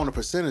might own a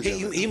percentage of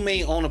it. He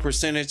may own a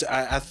percentage,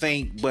 I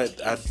think, but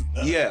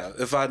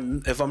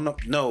if I'm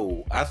not,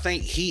 no, I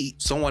think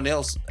someone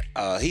else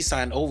he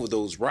signed over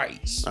those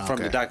rights from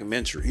Okay. the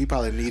documentary. He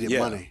probably needed Yeah.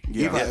 money.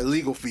 He Yeah. probably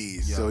legal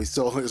fees, so he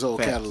sold his whole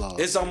Facts. catalog.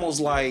 It's almost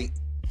like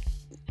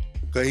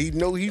Cause he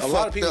know he a lot of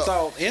fucked people up.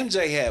 thought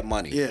MJ had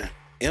money. Yeah.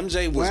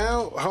 MJ was.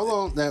 Well, hold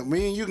on. Now,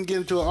 me and you can get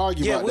into an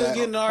argument Yeah, about we'll that.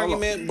 get in an Hold on.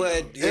 argument,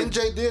 but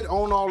MJ did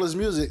own all his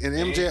music, and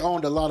MJ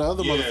owned a lot of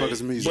other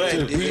motherfuckers' music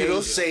But too.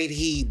 Beatles said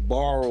he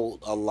borrowed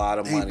a lot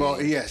of money. He borrowed,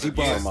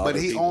 from but other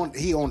he people. owned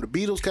the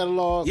Beatles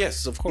catalog.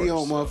 Yes, of course. He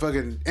owned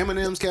motherfucking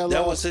Eminem's catalog.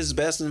 That was his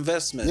best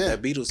investment. Yeah.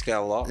 That Beatles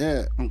catalog.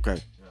 Yeah.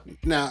 Okay.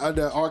 Now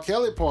the R.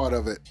 Kelly part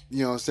of it,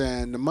 you know what I'm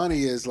saying? The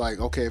money is like,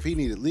 okay, if he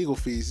needed legal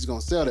fees, he's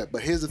gonna sell that.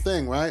 But here's the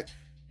thing, right?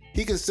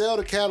 He can sell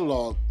the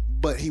catalog,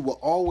 but he will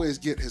always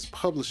get his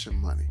publishing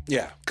money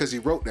Yeah. because he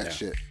wrote that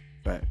shit.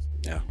 Facts.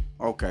 Yeah.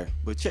 Okay,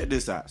 but check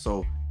this out.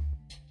 So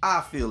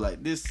I feel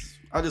like this.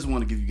 I just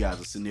want to give you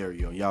guys a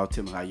scenario. Y'all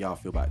tell me how y'all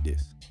feel about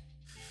this.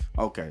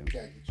 Okay.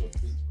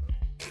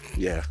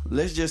 Yeah.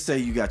 Let's just say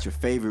you got your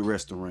favorite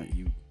restaurant.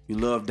 You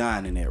love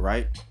dining at,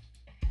 right?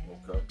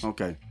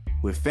 Okay.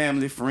 With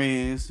family,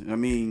 friends. I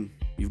mean,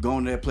 you've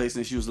gone to that place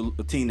since you was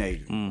a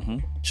teenager.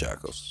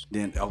 Chacos.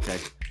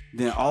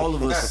 Then all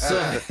of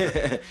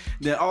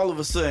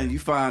a sudden, you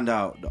find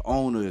out the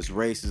owner is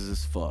racist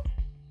as fuck.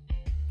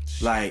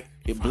 Like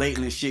it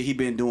blatant shit he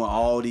been doing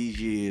all these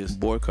years.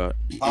 Boycott.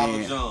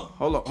 And-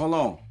 hold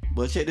on.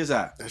 But check this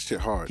out. That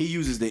shit hard. He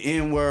uses the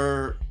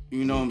N-word,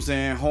 you know what I'm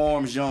saying,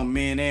 harms young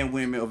men and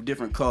women of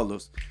different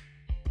colors,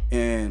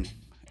 and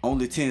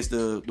only tends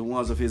to the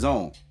ones of his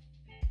own.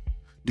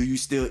 Do you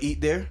still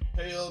eat there?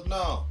 Hell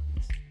no.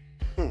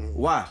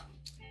 Why?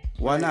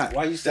 Why not?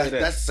 Why you say that?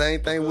 That's the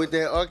same thing with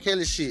that R.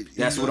 Kelly shit.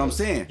 That's what I'm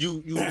saying.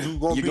 You gonna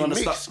You're be gonna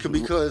mixed stop-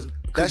 because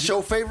that's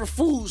your favorite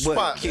food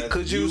spot.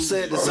 Could you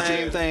said the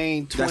same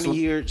thing 20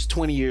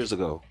 years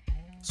ago?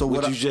 So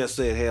What what you just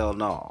said, hell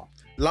no.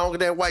 Long as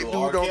that white So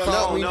dude R. don't Kelly-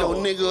 call me no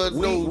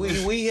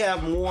nigga, We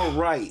have more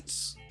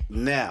rights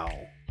now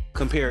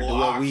compared to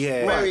what we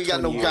had. Man, we ain't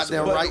got no 20 years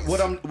goddamn ago. rights.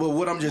 what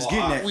I'm just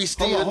getting at. We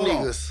still hold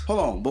on. niggas. Hold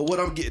on, but what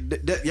I'm getting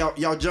that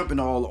y'all jumping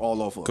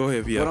all off of. Go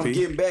ahead, What I'm VIP.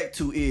 getting back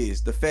to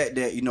is the fact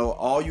that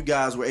all you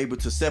guys were able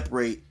to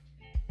separate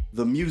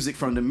the music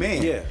from the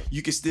man. Yeah.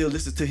 You can still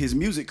listen to his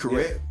music,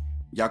 correct?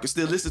 Y'all can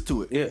still listen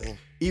to it. Yeah.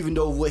 Even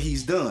though what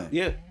he's done.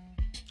 Yeah.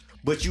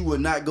 But you would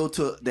not go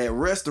to that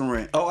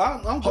restaurant. Oh,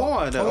 I'm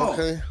going though. Hold on.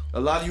 Okay. A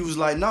lot of you was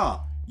like,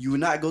 nah, you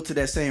would not go to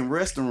that same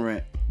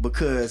restaurant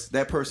because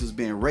that person's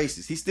being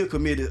racist. He still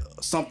committed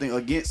something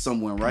against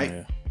someone, right?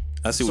 Yeah.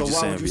 I see So what you're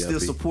why saying, would you still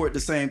VIP. support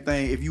the same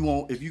thing if you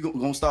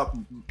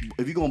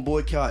gonna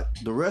boycott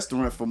the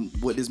restaurant from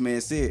what this man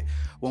said?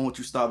 Why won't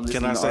you stop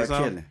listening Can I to say R.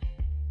 something? Kelly?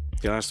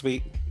 Can I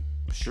speak?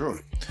 Sure.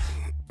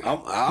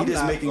 I'm He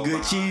just not- making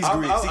good cheese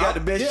grits. He got the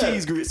best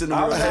cheese grits in the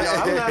world.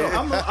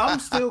 I'm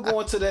still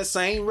going to that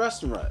same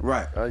restaurant.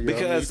 Right. Yeah,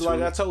 Because me like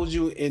too. I told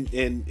you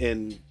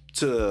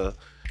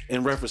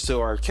in reference to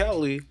R.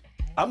 Kelly,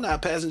 I'm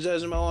not passing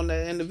judgment on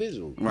that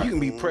individual. Right. You can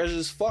be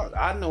prejudiced fuck.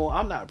 I know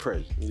I'm not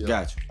prejudiced.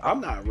 Got you. I'm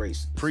not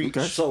racist. Preach.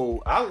 Okay.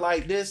 So I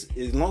like this.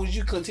 As long as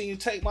you continue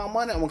to take my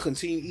money, I'm gonna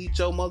continue to eat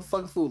your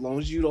motherfucking food. As long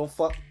as you don't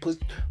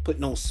put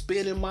no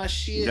spit in my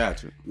shit.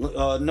 Got you.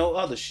 No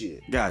other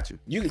shit. Got you.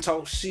 You can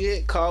talk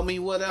shit, call me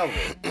whatever.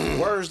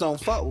 Words don't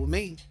fuck with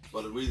me.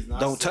 But the reason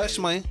Don't touch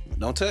me.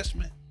 Don't touch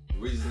me. The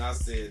reason I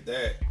said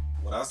that,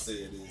 what I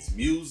said is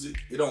music.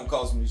 It don't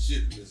cost me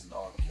shit to listen to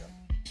R. Kelly.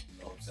 You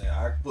know what I'm saying?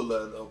 I can pull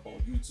that up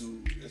on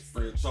YouTube. It's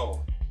free of charge.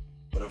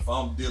 But if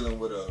I'm dealing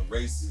with a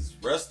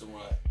racist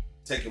restaurant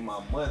taking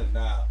my money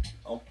now,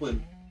 I'm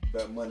putting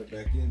that money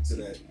back into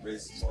that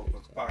racist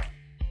motherfucker's pocket.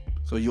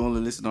 So you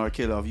only listen to R.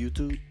 Kelly off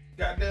YouTube?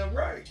 Goddamn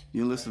right.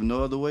 You don't listen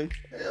no other way?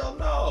 Hell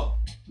no.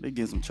 They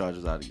getting some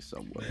charges out of you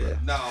somewhere, bro.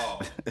 No.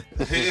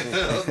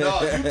 Hell no.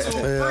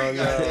 YouTube free,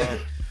 goddamn.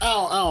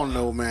 I don't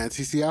know, man.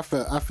 TC,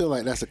 I feel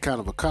like that's a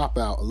kind of a cop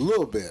out a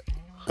little bit.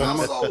 How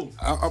so?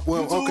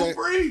 Well, YouTube okay,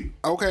 free.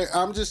 okay.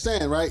 I'm just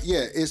saying, right?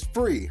 Yeah, it's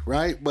free,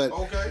 right? But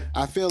Okay.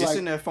 I feel It's like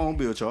in that phone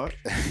bill charge.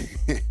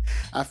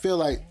 I feel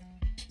like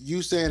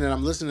you saying that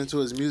I'm listening to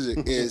his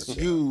music is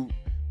you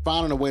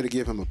finding a way to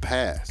give him a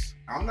pass.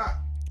 I'm not.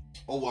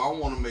 Oh, well, I don't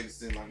want to make it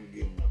seem like I'm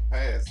giving him a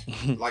past,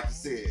 like you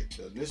said,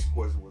 the initial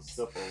question was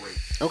separate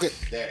Okay.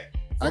 that.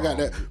 I got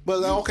that.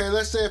 But okay,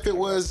 let's say if it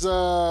was,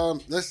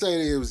 let's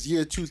say it was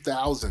year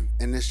 2000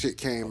 and this shit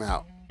came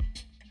out,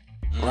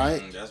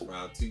 right? That's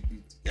around two.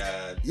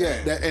 God. Yeah,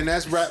 and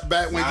that's right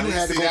back when Now, you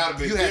had to see, go. that'd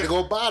be You had to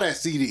go different. buy that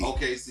CD.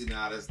 Okay, see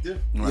now that's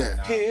different. Yeah.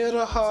 Now, Hit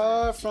a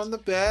heart from the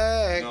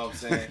back. You know what I'm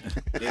saying?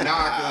 And now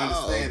I can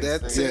understand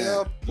That's it.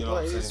 Yeah. You know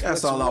what I'm saying?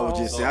 That's all I would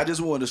just say. I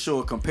just wanted to show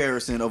a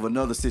comparison of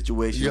another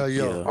situation. Yeah. Are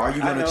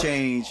you I going know. to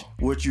change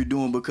what you're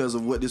doing because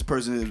of what this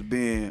person is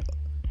being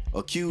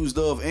accused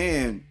of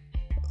and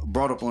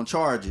brought up on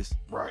charges?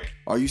 Right.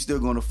 Are you still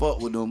going to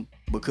fuck with them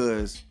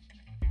because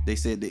they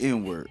said the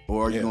N word,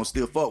 or are you going to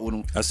still fuck with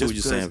them? I see what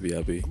you're just saying,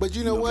 because- VIP. But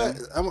you know what?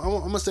 I'm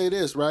gonna say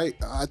this, right?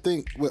 I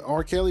think with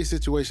R. Kelly's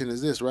situation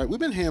is this, right? We've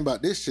been hearing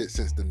about this shit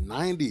since the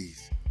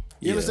 90s.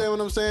 You Yeah. understand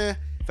what I'm saying?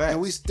 Facts. And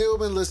we still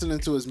been listening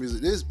to his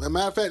music. As a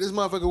matter of fact, this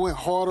motherfucker went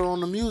harder on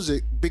the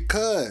music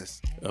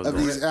because of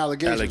these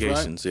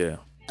allegations, right? Yeah.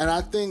 And I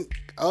think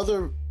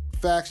other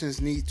factions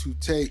need to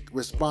take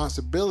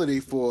responsibility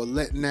for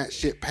letting that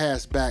shit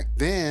pass back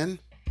then.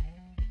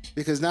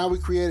 Because now we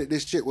created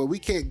this shit where we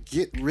can't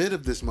get rid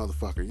of this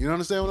motherfucker. You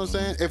understand what I'm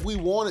saying? If we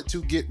wanted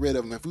to get rid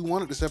of him, if we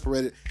wanted to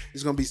separate it,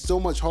 it's going to be so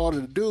much harder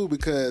to do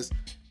because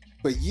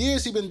for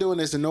years he been doing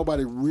this and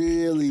nobody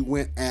really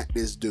went at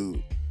this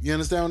dude. You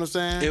understand what I'm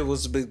saying? It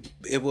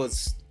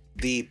was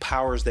the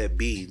powers that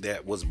be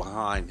that was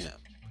behind him.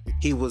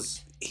 He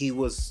was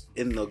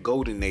in the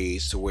golden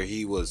age to where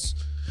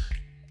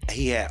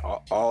he had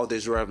all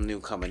this revenue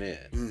coming in.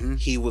 Mm-hmm.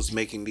 He was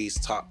making these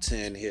top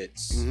 10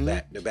 hits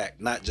back to back,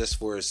 not just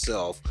for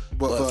himself,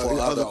 But but for for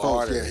other other folks,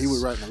 artists. yeah, he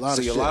was writing a lot of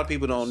See, shit. a lot of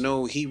people don't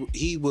know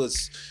he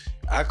was.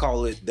 I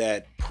call it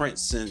that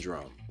Prince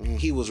syndrome.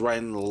 He was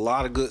writing a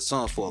lot of good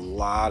songs for a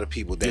lot of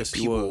people that Yes,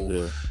 he people,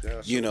 was,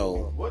 you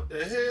know, What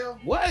the hell?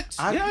 what?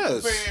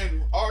 Yes,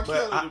 Comparing R.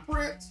 Kelly to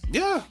Prince?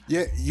 yeah,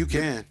 Yeah, you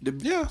can.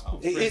 yeah.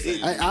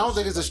 I don't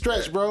think it's a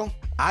stretch, bro.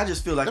 I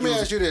just feel like Let it me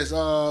was- ask you this.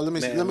 I'm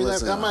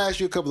gonna ask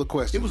you a couple of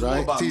questions, It was more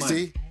right? about TC.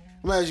 money.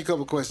 I'm gonna ask you a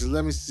couple of questions.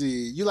 Let me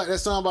see. You like that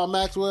song by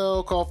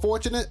Maxwell called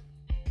 "Fortunate"?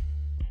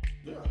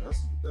 Yeah, that's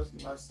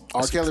a nice song.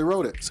 R. Kelly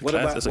wrote it. It's a What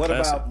class- about it's a what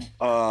classic.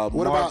 about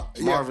What about-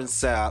 yeah. Marvin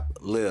Sapp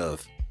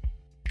 "Live"?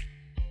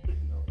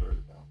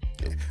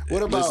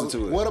 What Listen about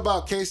to it. what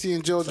about Casey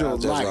and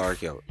JoJo Just R. "Life"?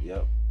 Kelly.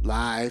 Yep.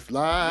 Life.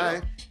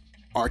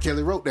 R.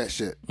 Kelly wrote that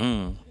shit.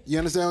 Mm. You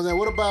understand what I'm saying?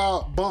 What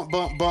about "Bump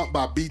Bump Bump"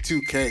 by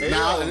B2K?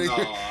 Hell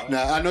no.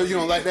 Nah, I know you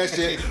don't like that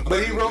shit,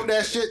 but he wrote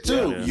that shit too.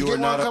 Yeah. You You get are where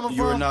I'm not. coming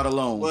You are from? not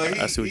alone. Well,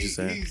 I see what you're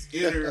saying. He's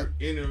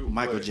inner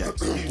Michael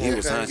Jackson. He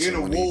was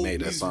handsome when he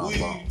made that song.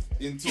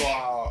 Into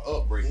our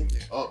upbringing.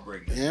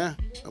 Yeah,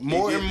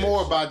 more He and did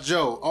more that by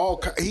Joe.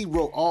 He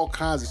wrote all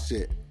kinds of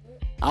shit.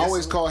 I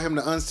always call him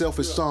the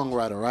unselfish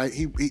songwriter. Right?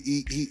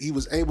 He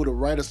was able to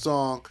write a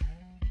song,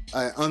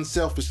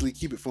 unselfishly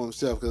keep it for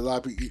himself because a lot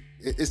of people,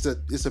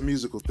 it's a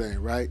musical thing,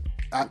 right?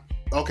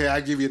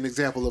 I give you an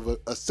example of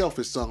a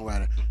selfish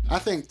songwriter. I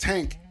think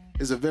Tank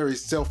is a very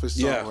selfish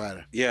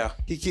songwriter. Yeah.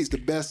 He keeps the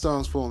best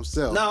songs for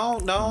himself.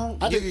 No.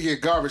 I think you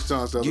get garbage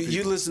songs to other You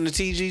people. listen to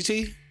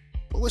TGT?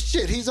 Well,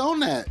 shit, he's on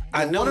that.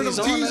 I know One of he's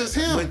them on T's that, is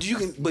him. but you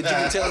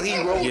can tell he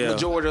wrote Yeah.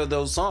 majority of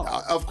those songs.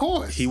 Of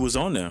course. He was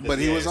on there. But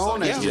he was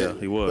on that Yeah,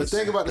 shit. he was. But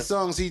think about the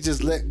songs he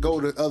just let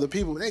go to other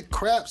people. They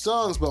crap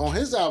songs, but on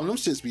his album, them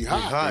shits be hot.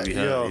 Hot, Maybe,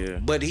 yeah. yeah.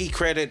 But he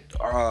credit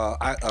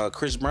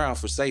Chris Brown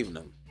for saving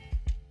him.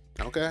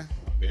 Okay.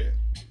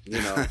 You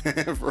know,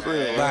 For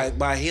real.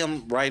 by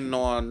him writing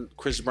on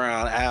Chris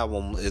Brown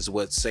album is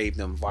what saved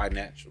him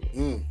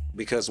financially.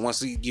 Because once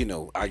he,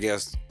 I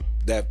guess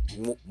that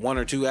one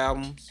or two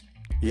albums.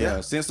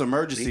 Yeah, since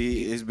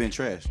Emergency, it's been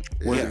trashed.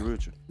 Yeah.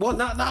 Richard. Well,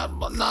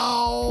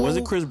 no. Was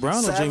it Chris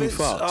Brown or Jamie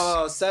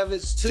Foxx?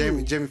 Savage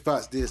 2. Jamie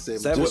Foxx did say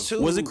it. Savage too.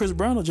 2. Was it Chris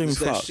Brown or Jamie It's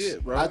that Foxx?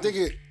 shit, bro. I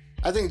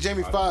think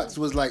Jamie Foxx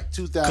was like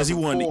 2004. Because he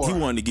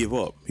wanted to give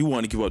up. He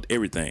wanted to give up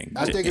everything.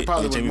 I think it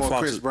probably was Jamie more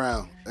Foxx Chris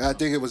Brown. I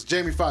think it was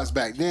Jamie Foxx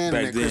back then,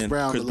 and then Chris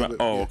Brown. a little bit,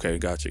 Oh, yeah. okay,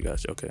 gotcha.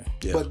 Okay,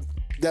 Yeah. But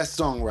that's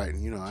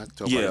songwriting. I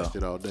talk Yeah. about that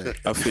shit all day.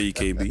 I feel you,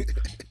 KB.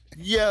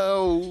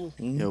 Yo.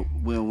 Yeah,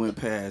 we went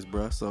past,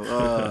 bro. So,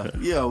 I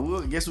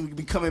guess we'll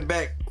be coming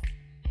back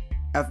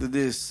after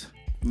this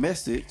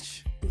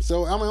message.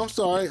 So I'm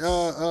sorry,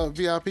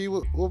 VIP.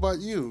 What about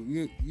you?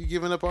 You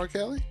giving up R.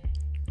 Kelly?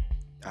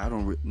 I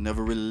don't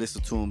never really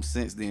listen to him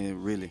since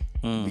then. Really,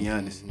 to be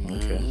honest.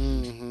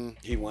 Okay.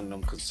 He one of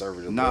them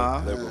conservative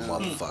Nah. liberal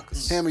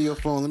motherfuckers. Hand me your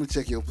phone. Let me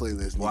check your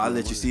playlist. Well, I'll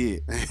let you see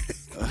it.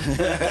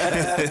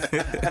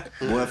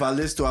 Well, if I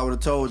listened to it, I would have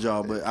told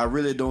y'all, but I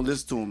really don't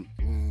listen to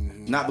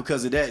him. Not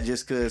because of that,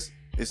 just because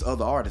it's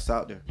other artists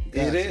out there.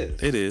 It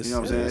is. It is. You know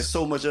what I'm saying? There's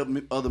so much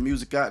other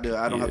music out there.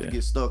 I don't have to Yeah.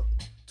 get stuck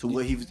to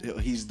what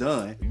he's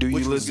done. Do you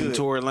which was listen good. to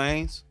Tory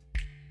Lanez?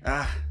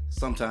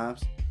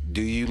 Sometimes.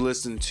 Do you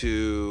listen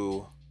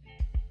to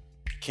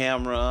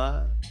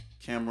Cameron?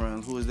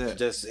 Cameron, who is that?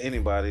 Just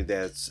anybody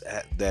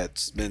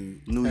that's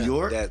been New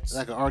York? That's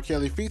Like an R.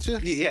 Kelly feature?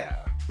 yeah.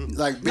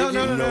 Like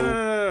Biggie?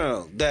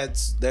 No.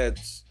 That's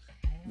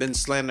been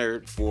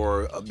slandered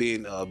for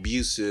being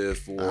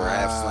abusive or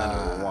have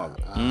slandered a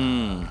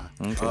woman.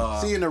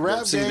 Okay. See, in the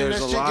rap see, game, there's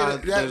that a shit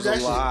lot- there's a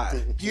that lot.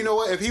 shit. You know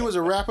what? If he was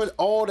a rapper,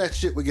 all that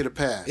shit would get a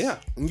pass. Yeah.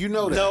 And you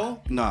know that.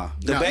 No, Nah.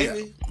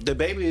 the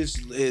baby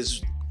is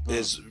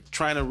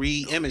trying to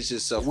re-image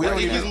himself. We don't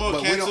He even- gets more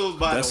but we don't- canceled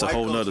by That's the a white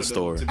whole culture, nother though,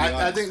 story. to be I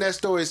honest. think that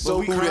story is so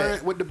we could-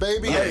 current with the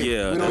baby.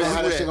 Yeah. We don't know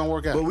how that shit gonna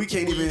work out. But we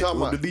can't What you even. talking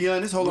Well, to about? be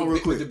honest, hold on real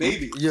quick. With the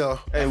baby. Yeah.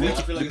 Hey, I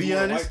feel like to be it's more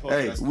honest, white culture,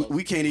 hey, that's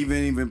we can't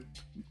even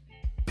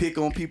pick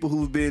on people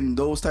who've been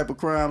those type of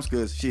crimes,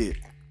 cause shit,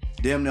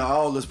 damn near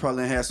all of us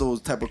probably has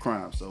those type of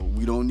crimes. So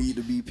we don't need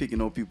to be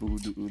picking on people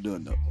who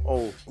done that.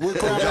 Oh, What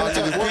crime are we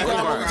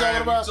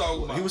talking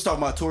about? He was talking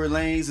about Tory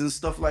Lanez and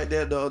stuff like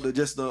that.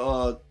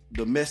 The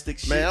domestic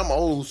shit. man, I'm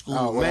old school.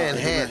 Oh, well,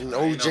 Manhattan,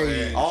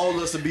 OJ. all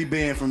of us will be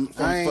banned from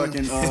I ain't-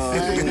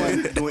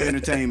 fucking doing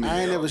entertainment.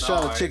 I ain't never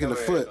shot a chick in the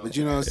foot, but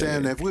you know what I'm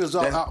saying? If we was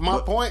all, my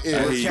point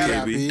is, Hey,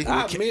 VIP.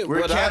 I admit, We're,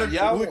 but we're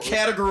y'all,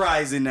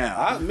 categorizing now.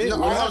 I admit,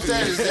 No, all I'm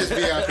saying is this,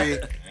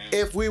 VIP.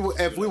 If we were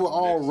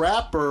all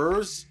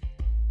rappers,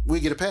 we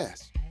get a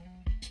pass.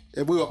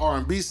 If we were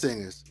R&B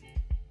singers,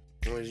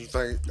 What you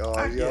think?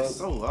 I Yeah. guess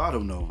so. I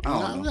don't know.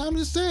 I'm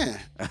just saying.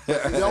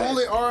 The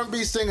only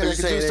R&B singer that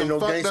You can do saying some ain't no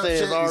fucked up gangsta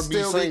shit ass and R&B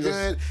still be singers?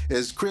 good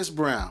is Chris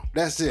Brown.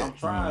 That's it.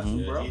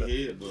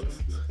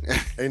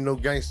 Ain't no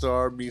gangster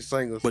R&B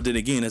singers. But then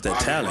again, that's that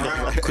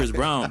talent. Chris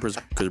Brown is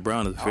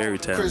very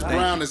talented. Chris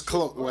Brown is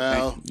close.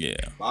 Well, Yeah.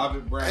 Bobby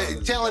Brown. hey,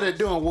 talented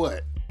doing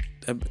what?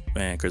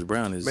 Man, Chris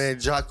Brown is Man,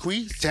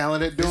 Jacquees.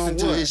 Talented doing Listen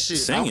to what? his shit.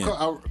 singing.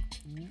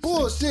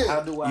 Bullshit.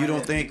 You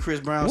don't think Chris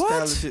Brown's What?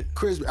 talented?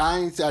 Chris,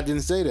 I didn't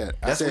say that.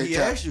 That's I said what he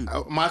asked you.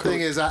 My thing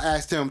is, I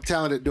asked him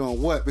talented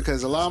doing what,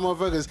 because a lot of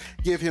motherfuckers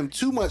give him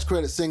too much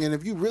credit singing.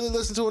 If you really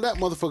listen to him, that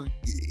motherfucker,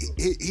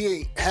 he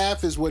ain't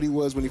half as what he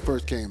was when he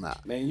first came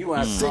out. man, you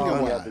out Singing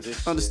singing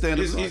wise.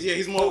 Understandable.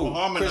 He's more of a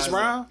harmonizer. Chris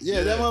Brown?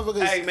 Yeah, that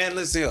motherfucker. Hey man,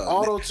 listen here.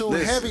 Auto-tune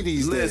Listen, heavy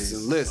these days.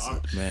 Listen.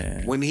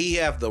 Man. When he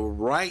have the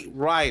right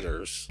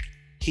writers,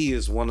 he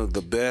is one of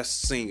the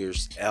best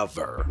singers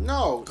ever.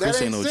 No, that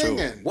Chris ain't ain't no joke.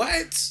 singing.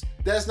 What?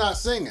 That's not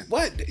singing.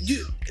 What?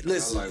 You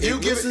listen. You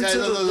give it.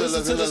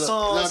 listen to the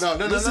songs. No.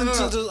 Listen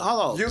to the.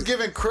 Hold on. You're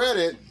giving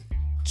credit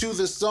to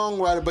the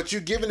songwriter, but you're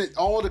giving it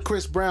all to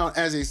Chris Brown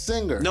as a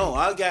singer. No,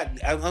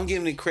 I'm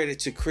giving the credit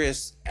to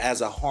Chris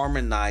as a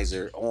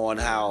harmonizer on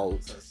how.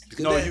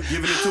 No, you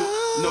giving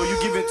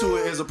it to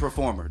it as a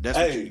performer. That's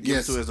what you give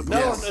yes. it to as a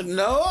No, performer.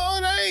 no,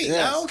 it ain't.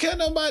 Yes. I don't care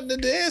nothing about the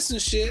dance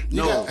and shit.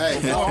 You got- hey,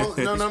 no. I'm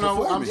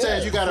performing.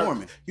 saying you gotta,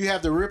 Performing. you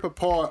have to rip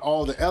apart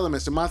all the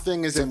elements. And my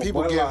thing is that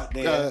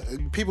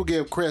people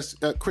give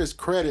Chris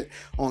credit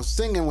on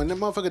singing when the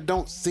motherfucker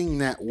don't sing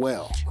that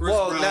well.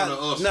 Well, Brown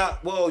or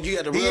Usher. you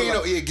got to He ain't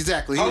realize. no,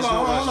 exactly. He Hold is on,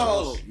 no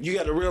hold Usher. on. You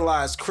got to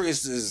realize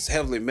Chris is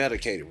heavily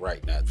medicated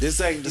right now. This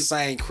ain't the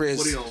same Chris.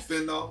 What he on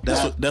fentanyl?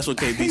 That's what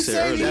KB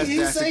said earlier.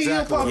 That's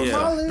exactly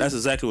Yeah, that's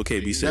exactly what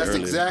KB said That's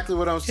earlier. exactly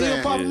what I'm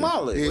saying. Pop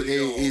Molly.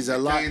 He's a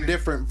lot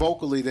different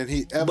vocally than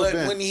he ever But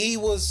been. when he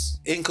was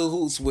in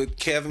cahoots with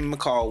Kevin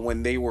McCall,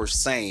 when they were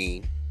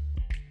saying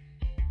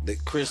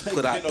that Chris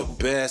put out the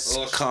best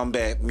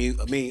comeback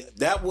music, I mean,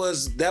 that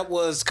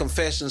was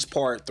Confessions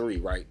Part 3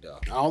 right there.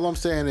 All I'm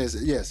saying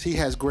is, yes, he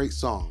has great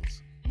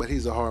songs, but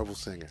he's a horrible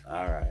singer.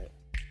 All right.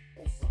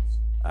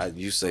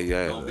 You say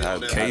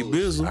that. K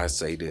Bizzle. I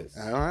say this.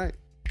 All right.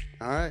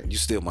 You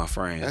still my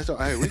friend. That's all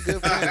right. We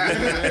good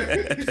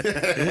friends.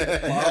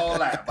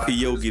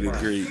 Yogi the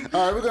Great.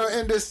 All right, we're gonna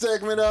end this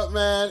segment up,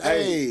 man.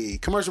 Hey,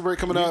 commercial break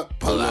coming up.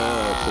 Pull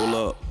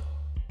up.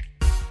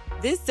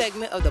 This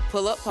segment of the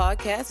Pullup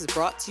podcast is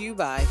brought to you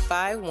by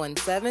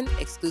 517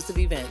 Exclusive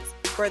Events,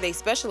 where they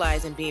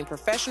specialize in being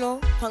professional,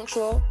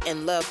 punctual,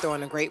 and love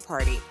throwing a great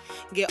party.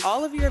 Get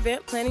all of your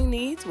event planning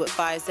needs with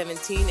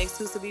 517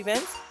 Exclusive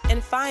Events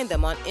and find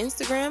them on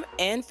Instagram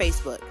and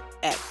Facebook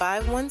at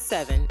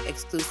 517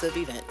 Exclusive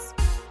Events.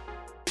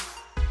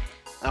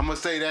 I'm gonna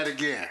say that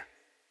again.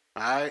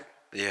 All right.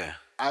 Yeah.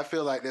 I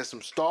feel like there's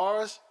some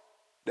stars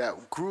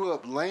that grew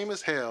up lame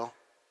as hell,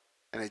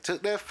 and they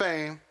took their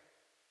fame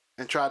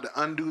and tried to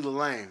undo the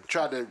lame.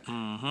 Tried to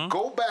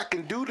go back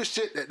and do the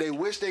shit that they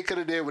wish they could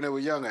have did when they were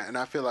younger. And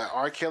I feel like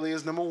R. Kelly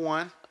is number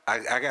one. I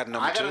got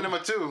number I two. got a number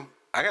two.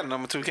 I got a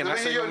number two. Can Let I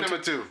me say hear your number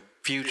two.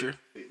 Future.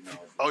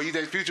 Oh, you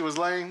think Future was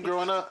lame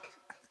growing up?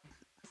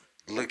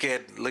 Look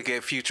at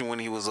Future when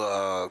he was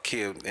a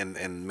kid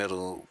in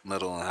middle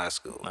and high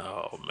school.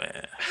 Oh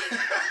man.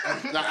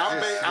 Now,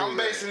 I'm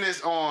basing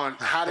this on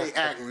how they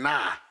act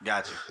now.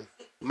 Gotcha.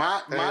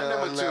 My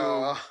number two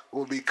no.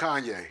 will be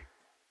Kanye.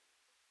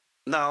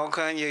 No,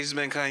 Kanye's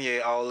been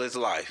Kanye all his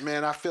life.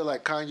 Man, I feel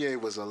like Kanye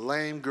was a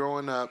lame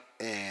growing up,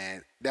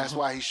 and that's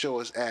why he showed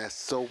his ass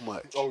so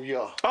much. Oh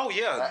yeah. Oh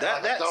yeah,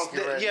 that's donkey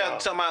right yeah. now. I'm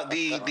talking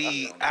about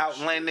the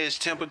outlandish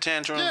temper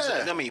tantrums.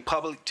 Yeah. I mean,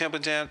 public temper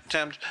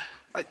tantrums.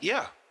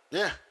 Yeah.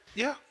 Yeah.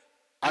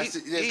 He,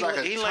 see, there's like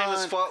a he lame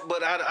as ton- fuck,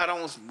 but I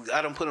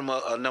don't put him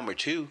a number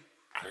two.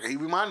 He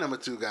be my number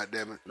two,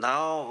 goddammit.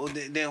 No,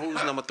 then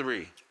who's number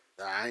three?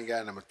 I ain't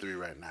got number three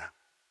right now.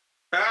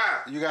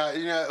 Ah, You got,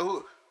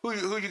 Who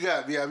you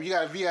got, VIP? You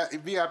got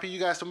VIP. You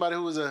got somebody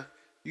who was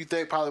you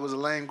think probably was a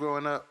lame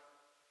growing up?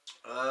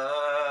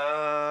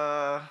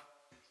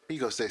 You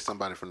gonna say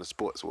somebody from the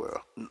sports world?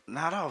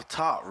 Not off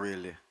top,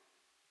 really.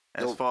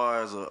 As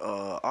far as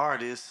a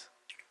artist,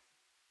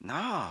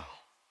 nah.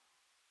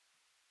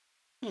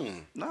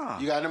 Nah.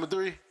 You got number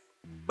 3?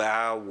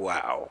 Bow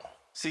Wow.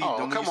 See,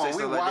 oh, come on.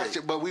 We watched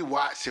it, but we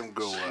watched him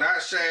grow up.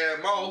 Not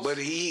Shad Moss. But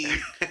he, You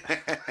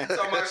talking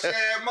about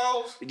Shad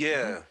Moss?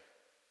 yeah,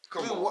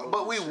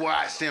 But we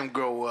watched him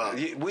grow up.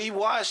 we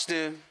watched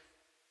him.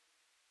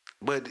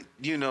 But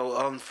you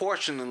know,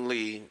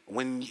 unfortunately,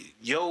 when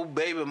your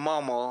baby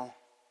mama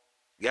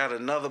got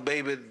another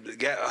baby,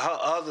 got her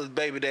other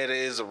baby daddy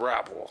is a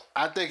rapper.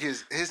 I think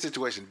his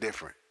situation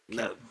different.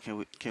 No,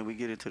 Can we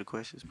get into the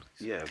questions,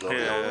 please? yeah, go We'll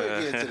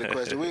ahead. get into the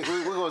question. We're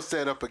gonna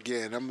set up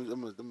again. I'm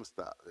gonna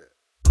stop there.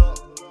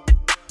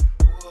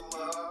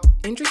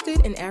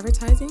 Interested in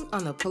advertising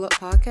on the Pullup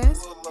podcast?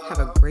 Have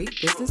a great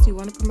business you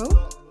want to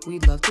promote?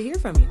 We'd love to hear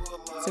from you.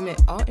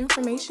 Submit all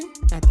information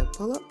at the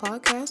Pullup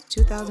Podcast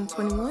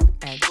 2021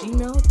 at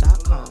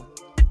gmail.com.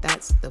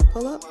 That's the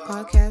Pullup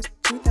Podcast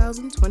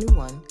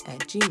 2021 at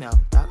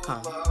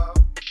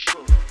gmail.com.